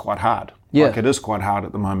that it's quite hard. Yeah. Like, it is quite hard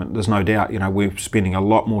at the moment. There's no doubt. We're spending a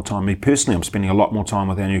lot more time. Me personally, I'm spending a lot more time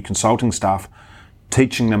with our new consulting staff,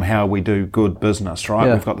 teaching them how we do good business, right?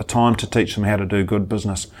 Yeah. We've got the time to teach them how to do good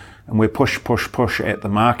business, and we're push at the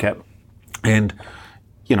market. And,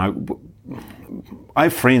 I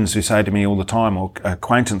have friends who say to me all the time, or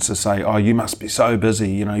acquaintances say, oh, you must be so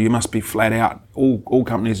busy, you must be flat out. All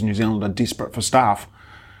companies in New Zealand are desperate for staff.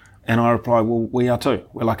 And I reply, well, we are too.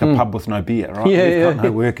 We're like a pub with no beer, right? We've got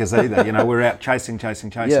no workers either. We're out chasing.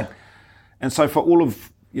 Yeah. And so for all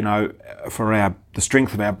of, for the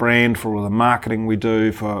strength of our brand, for all the marketing we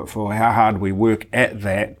do, for how hard we work at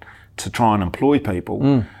that to try and employ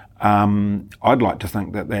people, I'd like to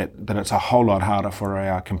think that it's a whole lot harder for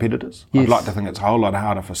our competitors. Yes. I'd like to think it's a whole lot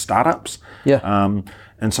harder for startups. Yeah.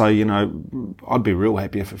 And so, I'd be real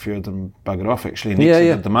happy if a few of them buggered off actually and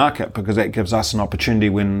exited the market, because that gives us an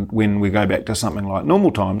opportunity when we go back to something like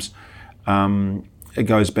normal times. It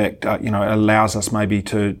goes back, it allows us maybe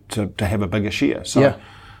to have a bigger share. So,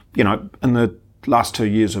 in the last 2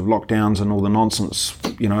 years of lockdowns and all the nonsense,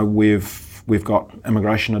 we've got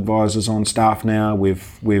immigration advisors on staff now.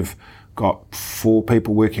 We've got 4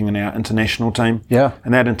 people working in our international team. Yeah.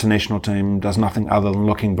 And that international team does nothing other than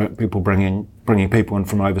bringing people in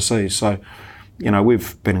from overseas. So,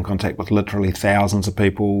 we've been in contact with literally thousands of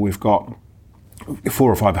people. We've got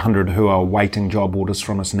 400 or 500 who are waiting job orders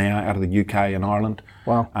from us now out of the UK and Ireland.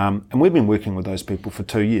 Wow. And we've been working with those people for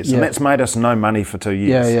 2 years. And that's made us no money for 2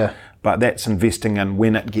 years. Yeah. But that's investing in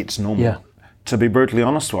when it gets normal. Yeah. To be brutally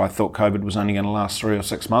honest, I thought COVID was only going to last 3 or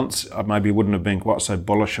 6 months. I maybe wouldn't have been quite so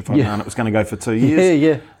bullish if I'd known it was going to go for 2 years.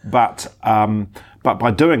 Yeah. But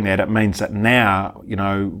by doing that, it means that now,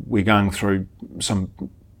 we're going through a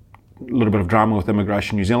little bit of drama with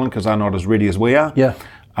Immigration New Zealand, because they're not as ready as we are. Yeah.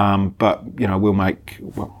 But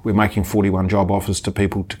we're making 41 job offers to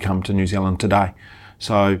people to come to New Zealand today.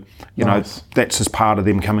 So that's as part of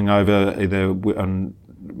them coming over, either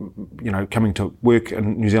coming to work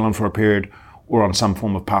in New Zealand for a period, or on some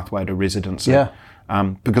form of pathway to residency. Yeah.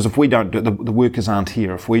 Because if we don't do it, the workers aren't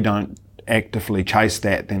here. If we don't actively chase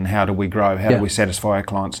that, then how do we grow? How do we satisfy our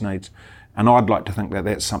clients' needs? And I'd like to think that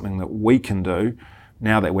that's something that we can do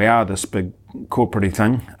now that we are this big corporate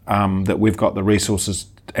thing, that we've got the resources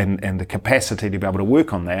and the capacity to be able to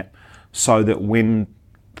work on that, so that when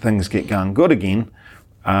things get going good again,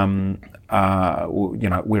 we're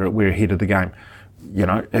ahead of the game.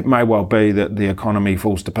 It may well be that the economy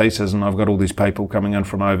falls to pieces and I've got all these people coming in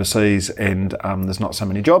from overseas and there's not so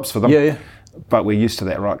many jobs for them. Yeah. But we're used to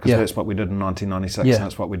that, right? Because that's what we did in 1996 and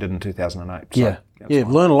that's what we did in 2008. So,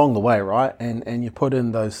 you've learned along the way, right? And you put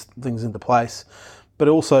in those things into place. But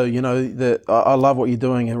also, I love what you're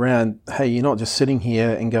doing around, hey, you're not just sitting here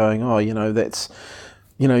and going, that's,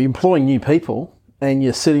 you're employing new people and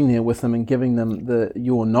you're sitting there with them and giving them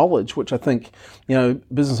your knowledge, which I think,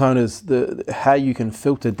 business owners, how you can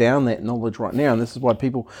filter down that knowledge right now. And this is why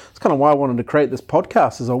it's kind of why I wanted to create this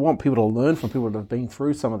podcast, is I want people to learn from people that have been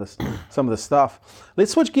through some of this stuff.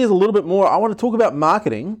 Let's switch gears a little bit more. I want to talk about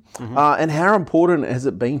marketing and how important has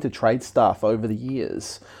it been to trade staff over the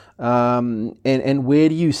years? And where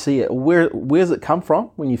do you see it? Where does it come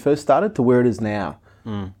from when you first started to where it is now?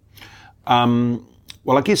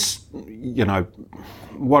 Well, I guess,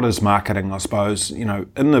 what is marketing, I suppose? In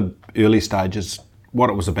the early stages, what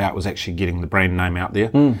it was about was actually getting the brand name out there.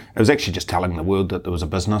 It was actually just telling the world that there was a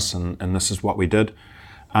business and this is what we did.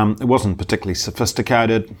 It wasn't particularly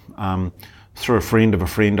sophisticated. Through a friend of a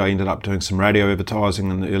friend, I ended up doing some radio advertising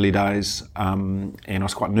in the early days, and I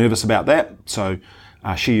was quite nervous about that. So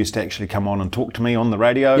she used to actually come on and talk to me on the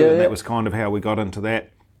radio, and that was kind of how we got into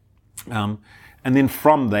that. And then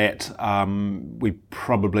from that, we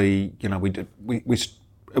probably, it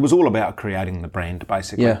was all about creating the brand,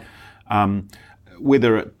 basically. Yeah.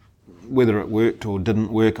 Whether it worked or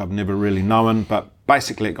didn't work, I've never really known, but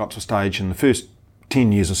basically it got to a stage in the first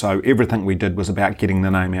 10 years or so, everything we did was about getting the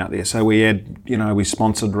name out there. So we we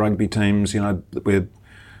sponsored rugby teams, we're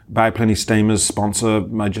Bay Plenty Steamers sponsor,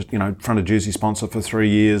 major, front of jersey sponsor for 3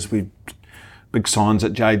 years. We big signs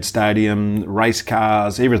at Jade Stadium, race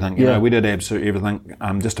cars, everything. We did absolutely everything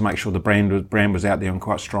just to make sure the brand was out there and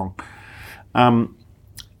quite strong.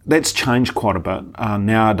 That's changed quite a bit.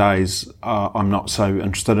 Nowadays, I'm not so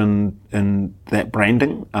interested in that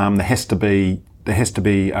branding. There has to be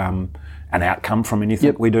an outcome from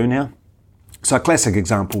anything we do now. So a classic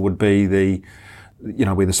example would be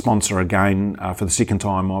we're the sponsor again for the second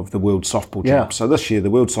time of the World Softball Champs. So this year, the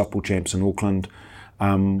World Softball Champs in Auckland.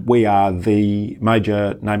 We are the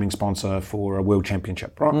major naming sponsor for a world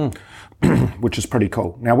championship, right? Which is pretty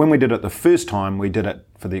cool. Now, when we did it the first time, we did it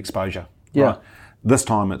for the exposure. Right? This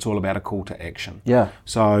time, it's all about a call to action.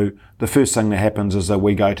 So the first thing that happens is that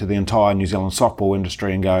we go to the entire New Zealand softball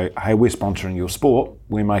industry and go, hey, we're sponsoring your sport.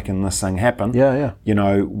 We're making this thing happen. If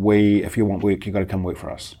you want work, you've got to come work for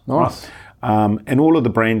us. Nice. Right? And all of the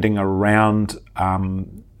branding around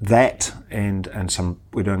that and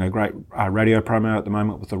we're doing a great radio promo at the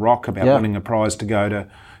moment with The Rock about winning a prize to go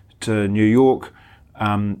to New York.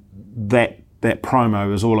 That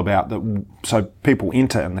promo is all about that. So people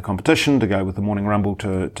enter in the competition to go with the Morning Rumble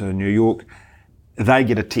to New York. They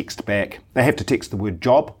get a text back. They have to text the word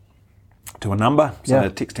job to a number. So they're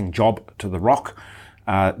texting job to The Rock.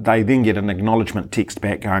 They then get an acknowledgement text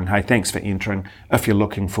back going, hey, thanks for entering. If you're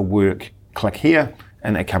looking for work, click here.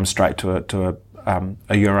 And that comes straight to a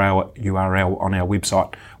URL on our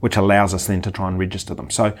website, which allows us then to try and register them.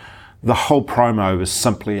 So the whole promo is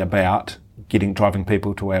simply about driving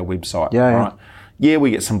people to our website. Right? We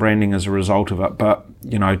get some branding as a result of it, but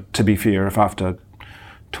to be fair, if after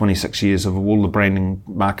 26 years of all the branding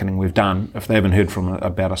marketing we've done, if they haven't heard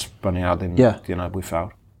about us by now, then we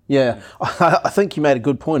failed. Yeah, I think you made a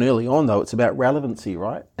good point early on, though. It's about relevancy,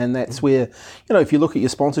 right? And that's where, if you look at your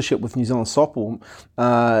sponsorship with New Zealand Softball,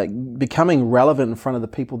 becoming relevant in front of the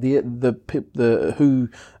people who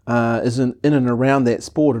is in and around that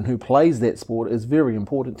sport and who plays that sport is very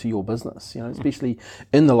important to your business. Especially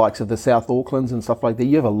in the likes of the South Aucklands and stuff like that.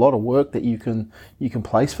 You have a lot of work that you can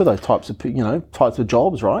place for those types of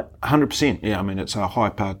jobs, right? 100%. Yeah, I mean it's a high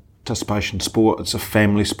participation sport. It's a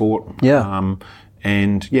family sport.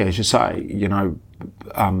 And as you say,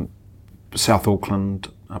 South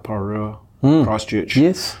Auckland, Pararua, Christchurch,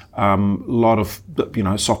 a lot of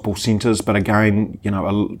softball centres, but again, they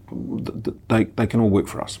can all work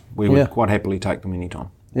for us. We would quite happily take them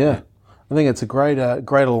anytime. I think it's a great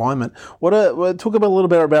alignment. Talk a little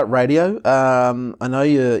bit about radio. I know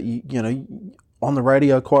you on the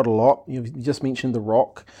radio quite a lot. You just mentioned The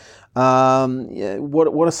Rock.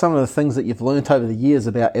 What are some of the things that you've learnt over the years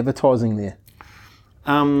about advertising there?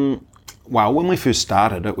 Well, when we first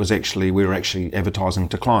started, we were actually advertising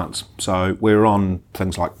to clients. So we're on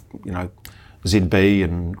things like, ZB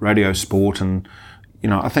and Radio Sport, and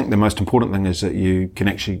I think the most important thing is that you can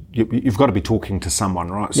actually you've got to be talking to someone,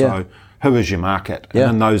 right? So who is your market?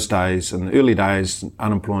 And in those days, in the early days,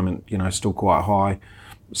 unemployment, still quite high,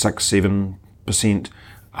 6-7%.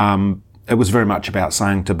 it was very much about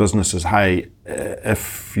saying to businesses, hey,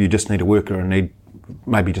 if you just need a worker and need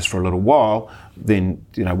maybe just for a little while, then,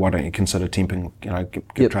 why don't you consider temping,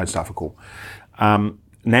 give trade staff a call.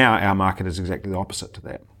 Now our market is exactly the opposite to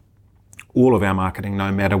that. All of our marketing,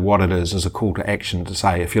 no matter what it is a call to action to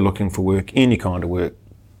say, if you're looking for work, any kind of work,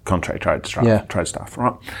 contract trade staff,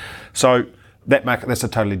 right? So that market, that's a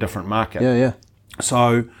totally different market. Yeah.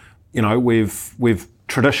 So, we've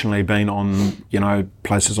traditionally been on,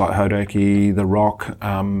 places like Hodaki, The Rock,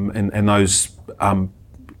 and those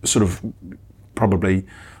sort of probably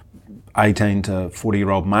 18 to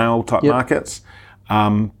 40-year-old male type markets.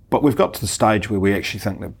 But we've got to the stage where we actually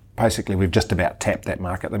think that basically we've just about tapped that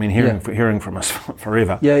market. I mean, hearing from us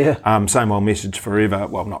forever. Same old message forever.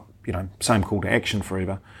 Well, not, same call to action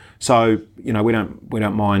forever. So, we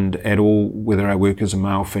don't mind at all whether our workers are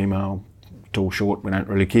male, female, tall, short. We don't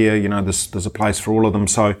really care. There's a place for all of them.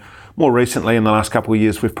 So more recently, in the last couple of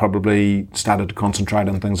years, we've probably started to concentrate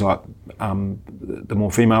on things like the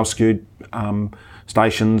more female skewed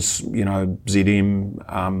stations,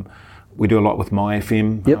 ZM. We do a lot with My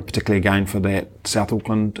FM, particularly again for that South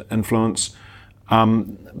Auckland influence.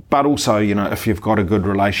 But also, if you've got a good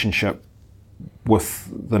relationship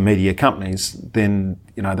with the media companies, then,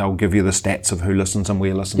 they'll give you the stats of who listens and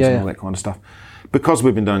where listens and all that kind of stuff. Because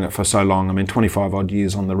we've been doing it for so long, 25 odd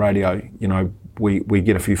years on the radio, we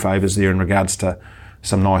get a few favours there in regards to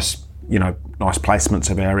some nice placements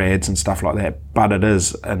of our ads and stuff like that. But it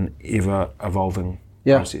is an ever evolving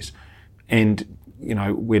process. And,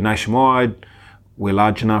 we're nationwide, we're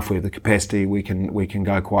large enough, we have the capacity, we can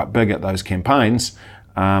go quite big at those campaigns.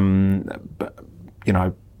 But,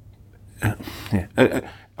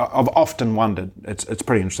 I've often wondered, it's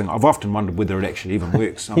pretty interesting, I've often wondered whether it actually even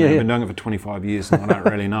works. I've been doing it for 25 years and I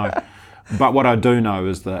don't really know. But what I do know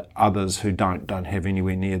is that others who don't have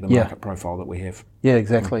anywhere near the market profile that we have. Yeah,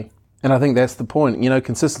 exactly. And I think that's the point,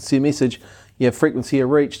 consistency of message, frequency of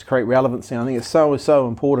reach to create relevancy. I think it's so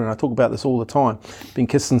important. I talk about this all the time. Being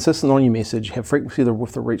consistent on your message, have frequency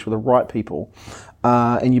with the reach with the right people,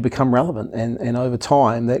 and you become relevant. And over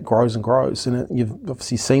time, that grows and grows. And you've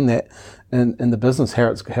obviously seen that in the business, how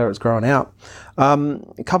it's growing out.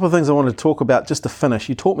 A couple of things I wanted to talk about just to finish.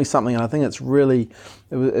 You taught me something, and I think it's really,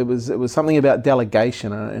 it was something about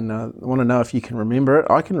delegation, and I want to know if you can remember it.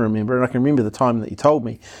 I can remember it, and I can remember the time that you told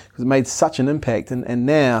me, because it made such an impact. And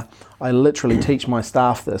now I literally teach my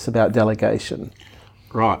staff this about delegation.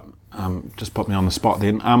 Right. Just put me on the spot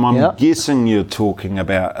then. I'm guessing you're talking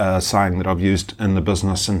about a saying that I've used in the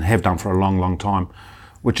business and have done for a long, long time,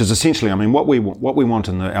 which is essentially, what we want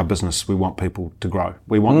in our business, we want people to grow.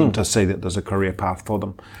 We want them to see that there's a career path for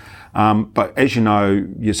them. But as you know,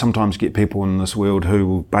 you sometimes get people in this world who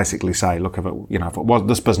will basically say, look, if it was,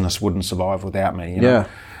 this business wouldn't survive without me.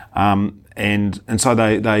 And so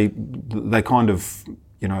they kind of,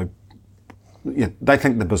 they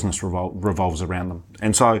think the business revolves around them.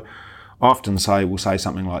 And so I often we'll say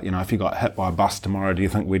something like, if you got hit by a bus tomorrow, do you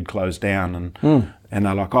think we'd close down? And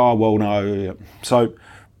they're like, oh, well, no. So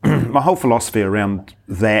my whole philosophy around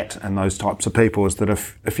that and those types of people is that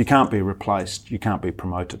if you can't be replaced, you can't be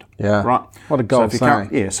promoted. Yeah. Right? What a gold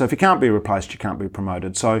saying. So if you can't be replaced, you can't be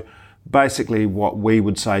promoted. So basically what we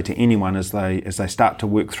would say to anyone as they start to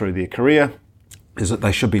work through their career is that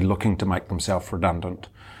they should be looking to make themselves redundant.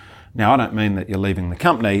 Now, I don't mean that you're leaving the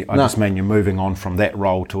company. I just mean you're moving on from that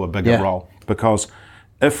role to a bigger role. Because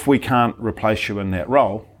if we can't replace you in that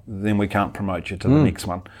role, then we can't promote you to the next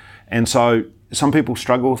one. And so some people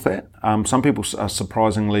struggle with that. Some people are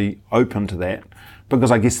surprisingly open to that because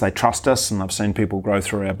I guess they trust us, and I've seen people grow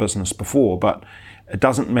through our business before. But it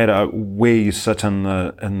doesn't matter where you sit in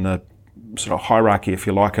the sort of hierarchy, if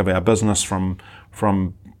you like, of our business, from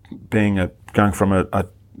going from a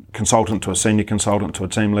consultant to a senior consultant to a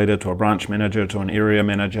team leader to a branch manager to an area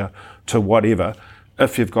manager to whatever.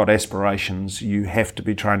 If you've got aspirations, you have to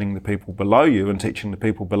be training the people below you and teaching the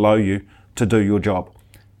people below you to do your job,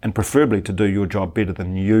 and preferably to do your job better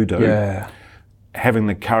than you do. Yeah. Having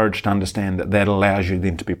the courage to understand that allows you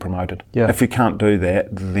then to be promoted. Yeah. If you can't do that,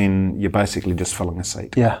 then you're basically just filling a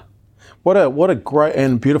seat. Yeah. What a great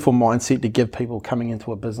and beautiful mindset to give people coming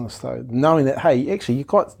into a business, though, knowing that, hey, actually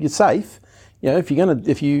you're safe. If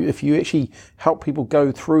you actually help people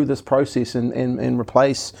go through this process and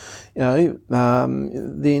replace, then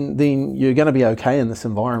you're going to be okay in this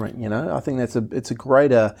environment. I think it's a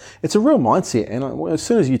real mindset. And as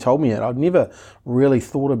soon as you told me it, I'd never really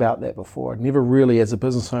thought about that before. I'd never really, as a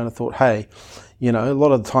business owner, thought, hey, a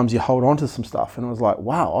lot of the times you hold on to some stuff, and it was like,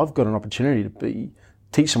 wow, I've got an opportunity to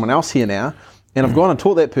teach someone else here now, and I've gone and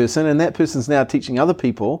taught that person, and that person's now teaching other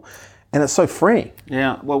people, and it's so freeing.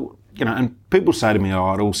 Yeah, well, and people say to me,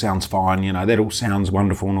 "Oh, it all sounds fine. That all sounds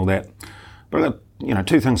wonderful and all that." But I've got,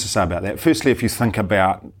 two things to say about that. Firstly, if you think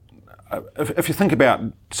about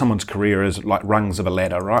someone's career as like rungs of a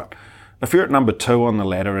ladder, right? If you're at number 2 on the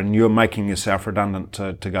ladder and you're making yourself redundant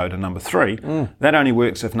to go to number 3, that only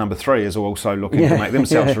works if number 3 is also looking to make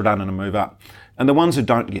themselves redundant and move up. And the ones who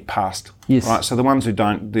don't get past, right? So the ones who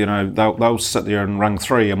don't, they'll sit there in rung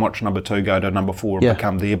 3 and watch number 2 go to number 4 and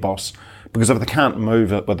become their boss. Because if they can't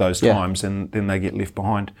move it with those times, then they get left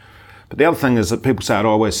behind. But the other thing is that people say it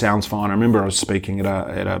always sounds fine. I remember I was speaking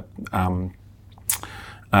at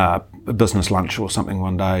a business lunch or something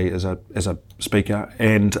one day as a speaker,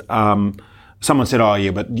 and someone said, "Oh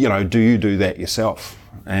yeah, but do you do that yourself?"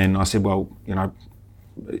 And I said, "Well,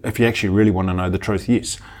 if you actually really want to know the truth,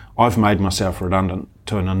 yes, I've made myself redundant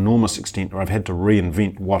to an enormous extent, or I've had to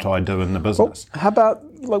reinvent what I do in the business." Well, how about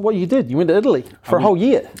like what you did? You went to Italy for a whole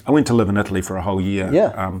year. I went to live in Italy for a whole year.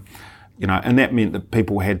 Yeah. And that meant that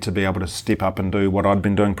people had to be able to step up and do what I'd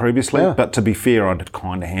been doing previously. Yeah. But to be fair, I'd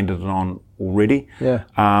kind of handed it on already. Yeah.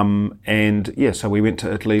 So we went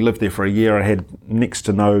to Italy, lived there for a year. I had next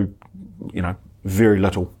to no, very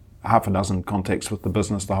little, half a dozen contacts with the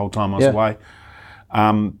business the whole time I was away.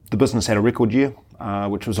 The business had a record year,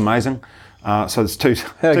 which was amazing. So there's two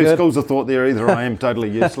schools of thought there. Either I am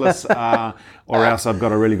totally useless or else I've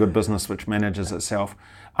got a really good business which manages itself.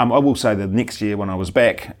 I will say that next year when I was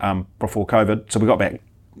back, before COVID, so we got back,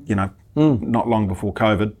 not long before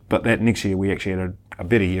COVID, but that next year we actually had a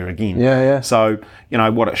better year again. Yeah. So,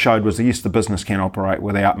 what it showed was that yes, the business can operate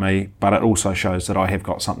without me, but it also shows that I have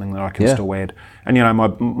got something that I can still add. And,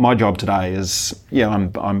 my job today is,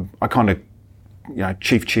 I'm kind of,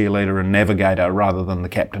 chief cheerleader and navigator rather than the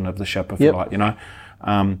captain of the ship, if you like,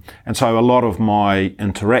 and so a lot of my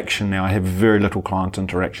interaction now, I have very little client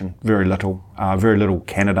interaction, very little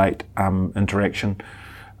candidate interaction,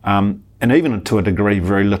 and even to a degree,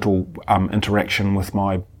 very little interaction with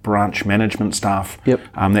my branch management staff.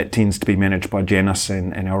 That tends to be managed by Janice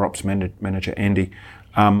and our ops manager, Andy.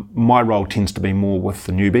 My role tends to be more with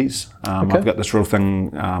the newbies. I've got this real thing,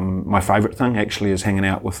 my favourite thing actually is hanging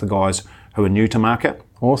out with the guys who are new to market.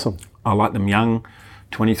 Awesome. I like them young,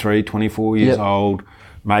 23, 24 years old,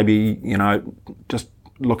 maybe, just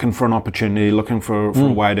looking for an opportunity, looking for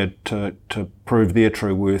a way to prove their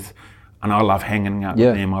true worth. And I love hanging out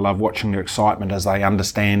with them. I love watching their excitement as they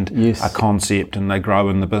understand a concept and they grow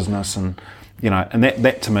in the business. And, and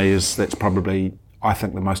that to me that's probably, I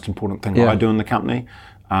think, the most important thing I do in the company.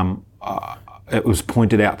 It was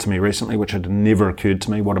pointed out to me recently, which had never occurred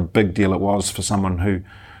to me, what a big deal it was for someone who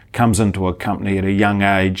comes into a company at a young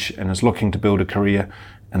age and is looking to build a career,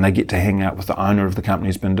 and they get to hang out with the owner of the company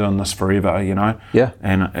who's been doing this forever, Yeah.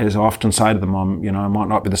 And as I often say to them, I might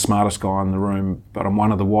not be the smartest guy in the room, but I'm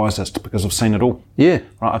one of the wisest because I've seen it all. Yeah.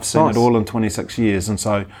 Right, I've seen it all in 26 years, and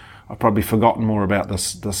so I've probably forgotten more about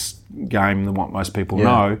this game than what most people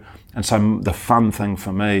know. And so the fun thing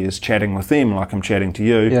for me is chatting with them like I'm chatting to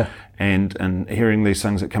you, and hearing these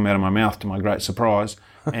things that come out of my mouth to my great surprise,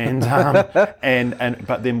 and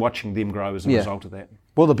but then watching them grow as a result of that.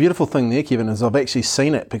 Well, the beautiful thing there, Kevin, is I've actually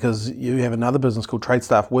seen it because you have another business called Trade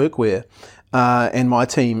Staff Workwear, and my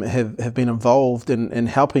team have been involved in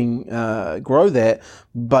helping grow that.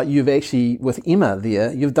 But you've actually, with Emma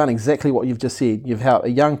there, you've done exactly what you've just said. You've helped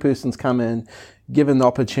a young person's come in, given the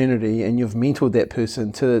opportunity, and you've mentored that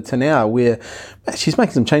person to now where she's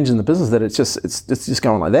making some changes in the business that it's just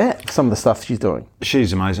going like that. Some of the stuff she's doing.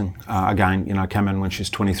 She's amazing. Again, came in when she's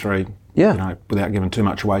 23. Without giving too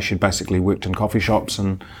much away, she'd basically worked in coffee shops,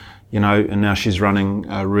 and and now she's running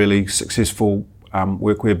a really successful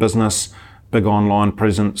workwear business, big online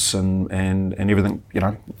presence, and everything.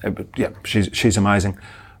 She's amazing.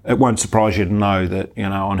 It won't surprise you to know that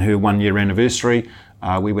on her 1 year anniversary,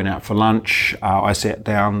 we went out for lunch. I sat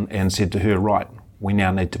down and said to her, right, we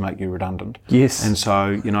now need to make you redundant. Yes. And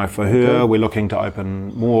so, for her, we're looking to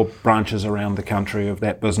open more branches around the country of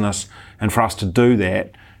that business. And for us to do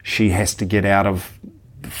that, she has to get out of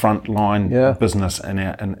the front line business and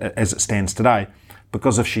as it stands today.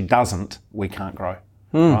 Because if she doesn't, we can't grow.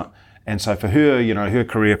 Right? And so for her, her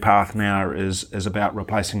career path now is about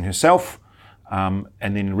replacing herself and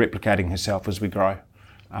then replicating herself as we grow.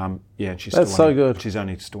 And she's That's so good. She's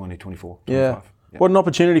still only 24, 25. Yeah. What an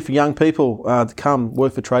opportunity for young people to come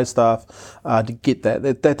work for Trade Staff to get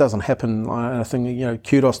that. That doesn't happen. I think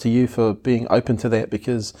kudos to you for being open to that,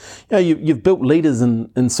 because you've built leaders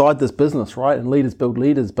inside this business, right? And leaders build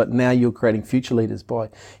leaders, but now you're creating future leaders by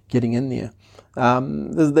getting in there.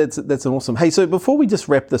 That's awesome. Hey, so before we just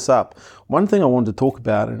wrap this up, one thing I wanted to talk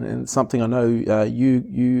about, and something I know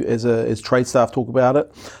you as trade staff talk about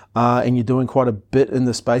it, and you're doing quite a bit in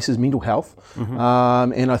this space, is mental health.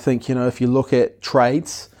 And I think, if you look at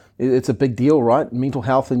trades, it's a big deal, right? Mental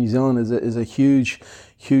health in New Zealand is a huge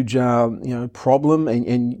problem,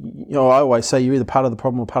 and I always say you're either part of the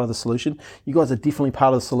problem or part of the solution. You guys are definitely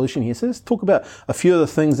part of the solution here. So let's talk about a few of the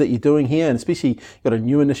things that you're doing here, and especially you've got a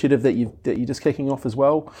new initiative that you're just kicking off as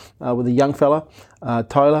well with a young fella,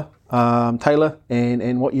 Taylor,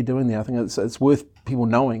 and what you're doing there. I think it's worth people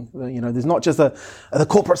knowing. There's not just the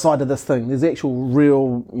corporate side of this thing. There's actual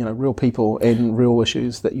real people and real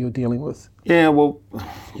issues that you're dealing with. Yeah, well,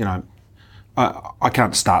 I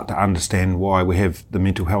can't start to understand why we have the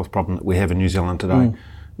mental health problem that we have in New Zealand today.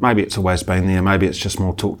 Maybe it's always been there. Maybe it's just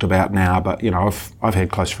more talked about now. But I've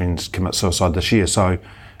had close friends commit suicide this year, so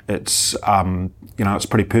it's it's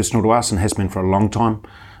pretty personal to us and has been for a long time.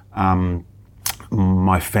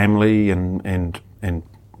 My family and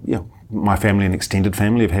my family and extended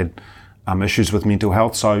family have had issues with mental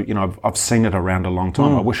health. So I've seen it around a long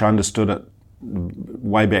time. I wish I understood it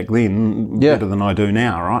way back then better than I do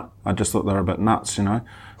now, right? I just thought they were a bit nuts,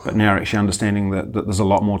 but now actually understanding that there's a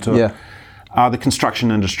lot more to it. The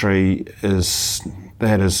construction industry is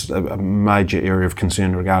a major area of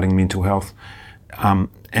concern regarding mental health,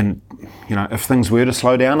 and if things were to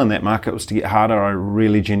slow down and that market was to get harder, I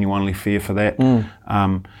really genuinely fear for that.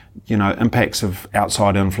 Impacts of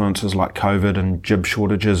outside influences like COVID and jib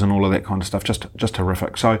shortages and all of that kind of stuff, just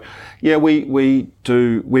horrific. So yeah, we've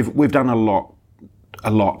done a lot,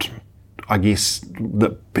 I guess,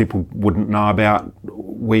 that people wouldn't know about.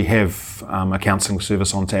 We have a counselling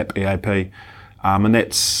service on tap, EAP, and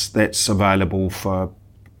that's available for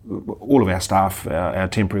all of our staff, our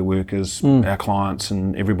temporary workers, our clients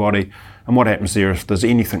and everybody. And what happens there, if there's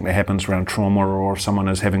anything that happens around trauma or if someone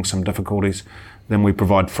is having some difficulties, then we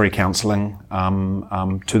provide free counselling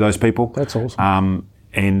to those people. That's awesome.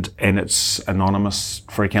 And it's anonymous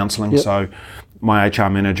free counselling. So my HR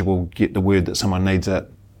manager will get the word that someone needs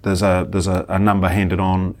it. There's a number handed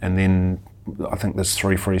on, and then I think there's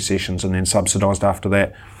 3 free sessions, and then subsidised after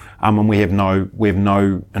that. And we have no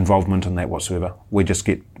involvement in that whatsoever. We just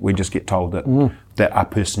get told that our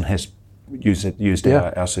person has used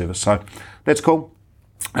our service. So that's cool.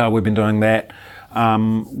 We've been doing that.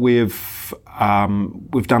 We've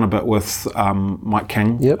done a bit with Mike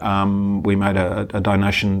King. We made a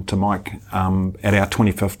donation to Mike at our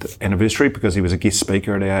 25th anniversary because he was a guest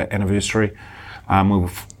speaker at our anniversary.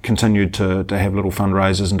 We've continued to have little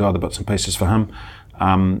fundraisers and do other bits and pieces for him.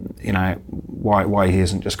 Why he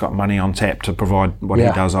hasn't just got money on tap to provide what he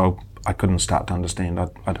does, I couldn't start to understand.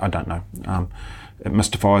 I don't know. It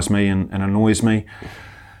mystifies me and annoys me.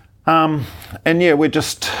 We're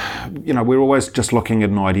just, we're always just looking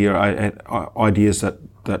at ideas that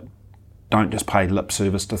don't just pay lip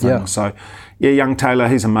service to things. So, young Taylor,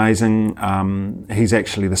 he's amazing. He's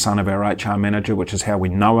actually the son of our HR manager, which is how we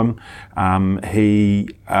know him. He's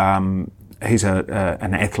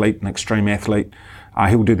an athlete, an extreme athlete.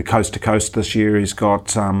 He'll do the coast to coast this year. He's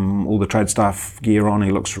got all the trade staff gear on.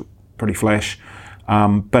 He looks pretty flash.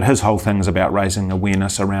 But his whole thing is about raising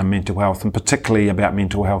awareness around mental health, and particularly about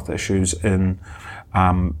mental health issues in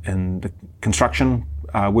the construction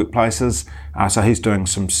workplaces. So he's doing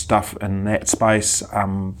some stuff in that space,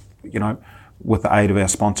 with the aid of our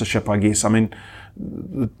sponsorship, I guess. I mean,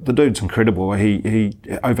 the dude's incredible. He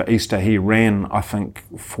over Easter he ran, I think,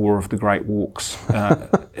 4 of the great walks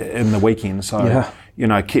in the weekend. So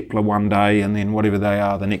Kepler one day, and then whatever they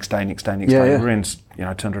are the next day. He ran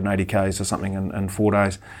 280 k's or something in 4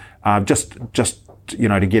 days. Just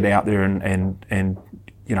to get out there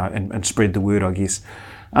and spread the word, I guess.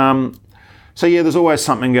 So there's always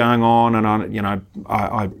something going on, and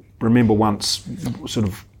I remember once sort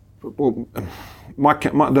of. Well,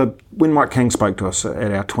 when Mike King spoke to us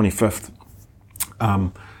at our 25th,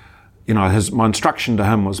 my instruction to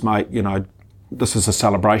him was, mate, this is a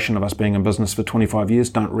celebration of us being in business for 25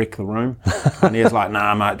 years. Don't wreck the room. And he was like,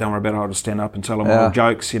 nah, mate, don't worry about it. I'll just stand up and tell them all the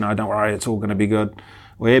jokes. Don't worry, it's all going to be good.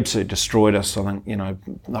 We absolutely destroyed us. I think,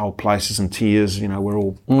 the whole place is in tears. We're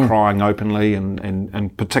all crying openly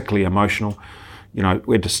and particularly emotional. We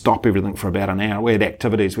had to stop everything for about an hour. We had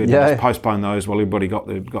activities. We had to just postpone those while everybody got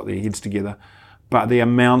their heads together. But the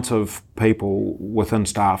amount of people within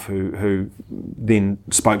staff who then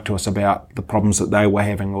spoke to us about the problems that they were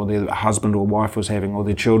having, or their husband or wife was having, or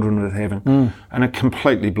their children were having, and it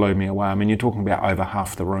completely blew me away. I mean, you're talking about over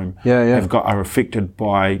half the room are affected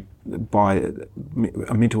by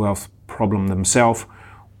a mental health problem themselves,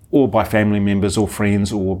 or by family members or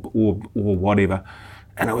friends or whatever.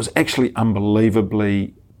 And it was actually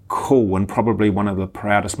unbelievably cool, and probably one of the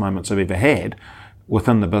proudest moments I've ever had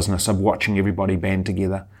within the business, of watching everybody band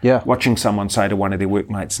together. Yeah. Watching someone say to one of their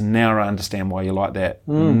workmates, now I understand why you're like that.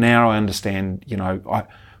 Now I understand,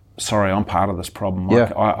 sorry, I'm part of this problem.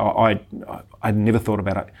 Yeah. I never thought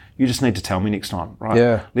about it. You just need to tell me next time, right?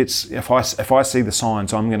 Yeah. If I see the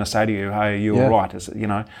signs, I'm going to say to you, hey, you're right. Is it,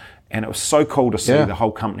 And it was so cool to see the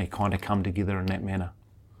whole company kind of come together in that manner.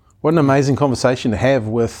 What an amazing conversation to have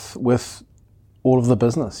with all of the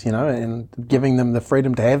business, and giving them the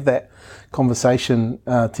freedom to have that conversation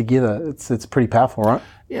together. It's pretty powerful, right?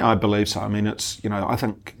 Yeah, I believe so. I mean, it's I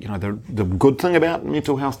think the good thing about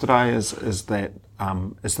mental health today is that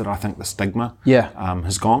I think the stigma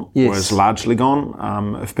has gone, or is largely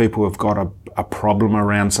gone. If people have got a problem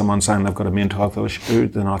around someone saying they've got a mental health issue,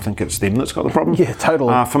 then I think it's them that's got the problem. Yeah,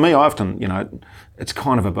 totally. For me, I often, it's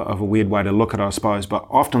kind of a bit of a weird way to look at it, I suppose, but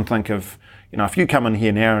I often think of, if you come in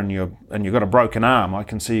here now and you've got a broken arm, I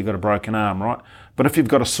can see you've got a broken arm, right? But if you've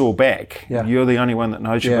got a sore back, you're the only one that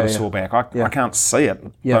knows you've got a sore back. I can't see it,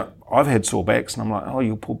 but I've had sore backs, and I'm like, oh,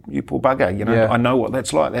 you poor bugger, I know what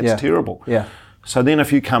that's like. That's terrible. Yeah. So then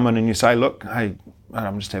if you come in and you say, look, hey,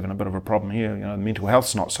 I'm just having a bit of a problem here, mental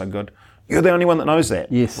health's not so good, you're the only one that knows that,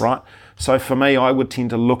 right? So for me, I would tend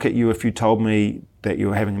to look at you if you told me that you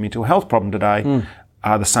were having a mental health problem today,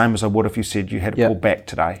 the same as I would if you said you had a pull back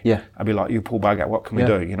today. Yeah. I'd be like, you poor bugger, what can we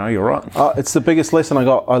do? You're right. It's the biggest lesson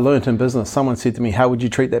I learned in business. Someone said to me, how would you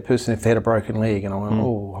treat that person if they had a broken leg? And I went,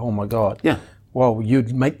 oh my God. Yeah. Well,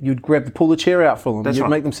 you'd pull the chair out for them. That's you'd right.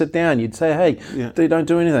 make them sit down. You'd say, hey, they don't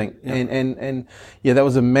do anything. Yeah. And that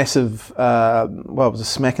was a massive, it was a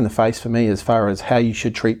smack in the face for me as far as how you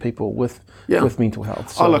should treat people with mental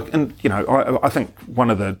health. So. Oh, look, and I think one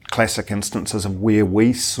of the classic instances of where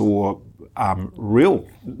we saw real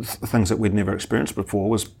things that we'd never experienced before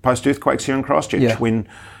was post-earthquakes here in Christchurch, when,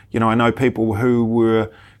 I know people who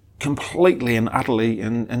were completely and utterly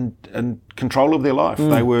in control of their life.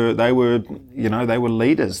 They were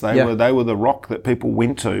leaders. They were the rock that people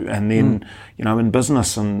went to, and then in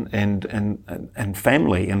business and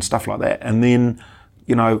family and stuff like that. And then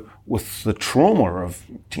with the trauma of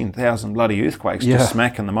 10,000 bloody earthquakes just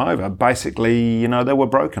smacking them over, basically they were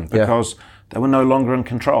broken because they were no longer in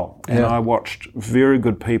control. And I watched very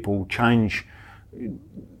good people change,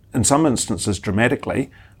 in some instances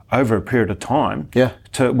dramatically, over a period of time,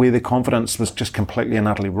 to where their confidence was just completely and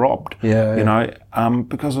utterly robbed.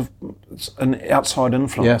 Because of an outside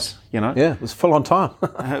influence. It was full on time.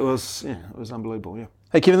 It was unbelievable. Yeah.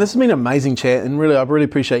 Hey Kevin, this has been an amazing chat, and I really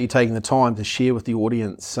appreciate you taking the time to share with the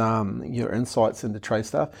audience your insights into Trade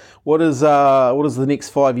Staff. What does the next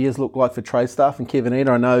 5 years look like for Trade Staff and Kevin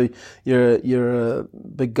Eder? I know you're a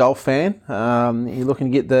big golf fan. You're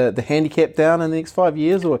looking to get the handicap down in the next 5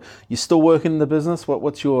 years, or you're still working in the business?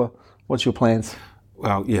 What's your plans?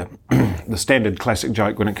 Well, the standard classic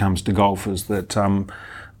joke when it comes to golf is that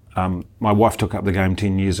my wife took up the game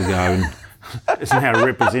 10 years ago and is now a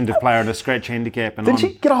representative player in a scratch handicap. And did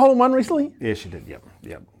she get a hole in one recently? Yeah, she did. Yep.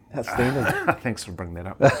 Outstanding. Thanks for bringing that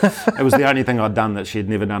up. It was the only thing I'd done that she had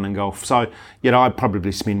never done in golf. So, I'd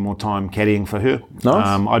probably spend more time caddying for her.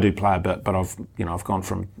 Nice. I do play a bit, but I've gone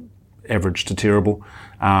from average to terrible.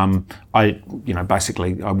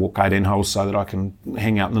 Basically I walk 18 holes so that I can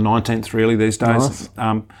hang out in the 19th really these days.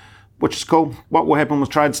 Nice. Which is cool. What will happen with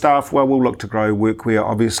Trade Staff? Well, we'll look to grow workwear,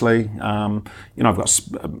 obviously. I've got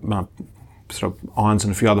sort of irons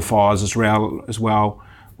and a few other fires as well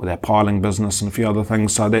with our piling business and a few other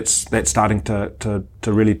things. So that's starting to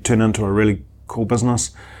really turn into a really cool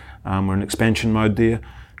business. We're in expansion mode there.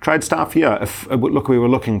 Trade Staff, we were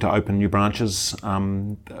looking to open new branches.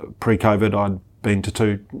 Pre-COVID, I'd been to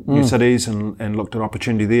 2 new cities and looked at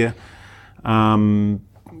opportunity there.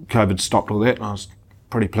 COVID stopped all that, and I was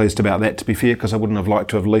pretty pleased about that, to be fair, because I wouldn't have liked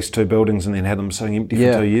to have leased 2 buildings and then had them sitting empty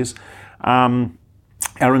for 2 years.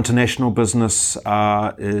 Our international business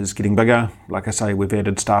is getting bigger. Like I say, we've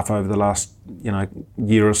added staff over the last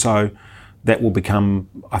year or so. That will become,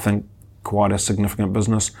 I think, quite a significant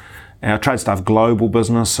business. Our Trade Staff global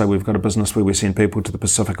business, so we've got a business where we send people to the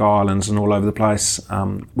Pacific Islands and all over the place.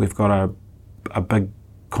 We've got a big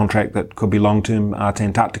contract that could be long-term to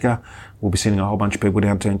Antarctica. We'll be sending a whole bunch of people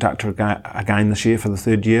down to Antarctica again this year for the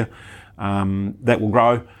 3rd year. That will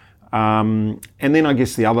grow. And then I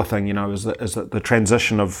guess the other thing, is that the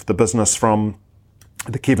transition of the business from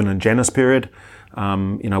the Kevin and Janice period.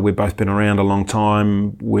 We've both been around a long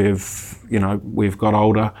time. We've got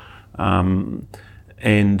older. I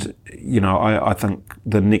think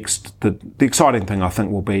the exciting thing I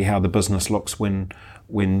think will be how the business looks when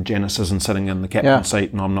when Janice isn't sitting in the captain's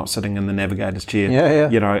seat and I'm not sitting in the navigator's chair. Yeah.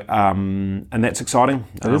 You know, and that's exciting.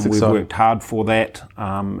 It is We've exciting. worked hard for that,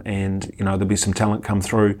 and you know, there'll be some talent come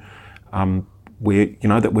through.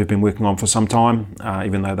 That we've been working on for some time,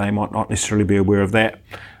 even though they might not necessarily be aware of that.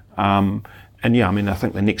 And yeah, I mean, I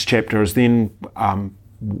think the next chapter is then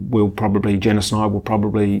Janice and I will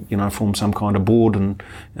probably, you know, form some kind of board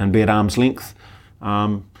and be at arm's length.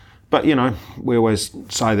 But you know, we always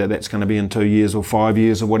say that that's going to be in 2 years or 5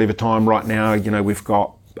 years or whatever time. Right now, you know, we've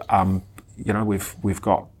got, we've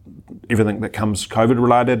got everything that comes COVID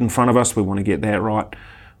related in front of us. We want to get that right.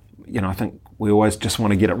 You know, I think we always just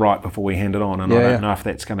want to get it right before we hand it on, and I don't know if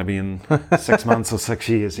that's going to be in 6 months or 6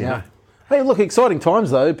 years. You know. Hey, look, exciting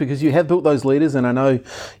times though, because you have built those leaders, and I know,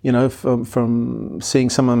 you know, from seeing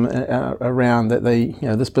some of them around that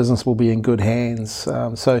this business will be in good hands.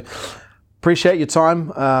 So appreciate your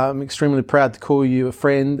time. I'm extremely proud to call you a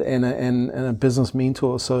friend and a business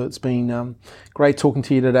mentor. So it's been great talking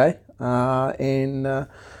to you today, and I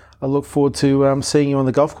look forward to seeing you on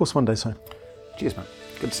the golf course one day soon. Cheers, mate.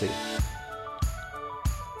 Good to see you.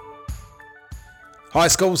 Hi,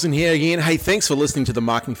 Scolson here again. Hey, thanks for listening to the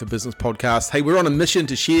Marketing for Business podcast. Hey, we're on a mission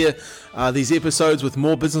to share these episodes with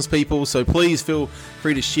more business people, so please feel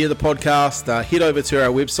free to share the podcast. Head over to our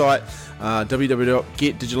website,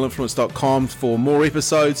 www.getdigitalinfluence.com for more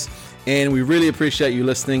episodes, and we really appreciate you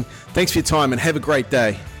listening. Thanks for your time and have a great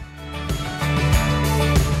day.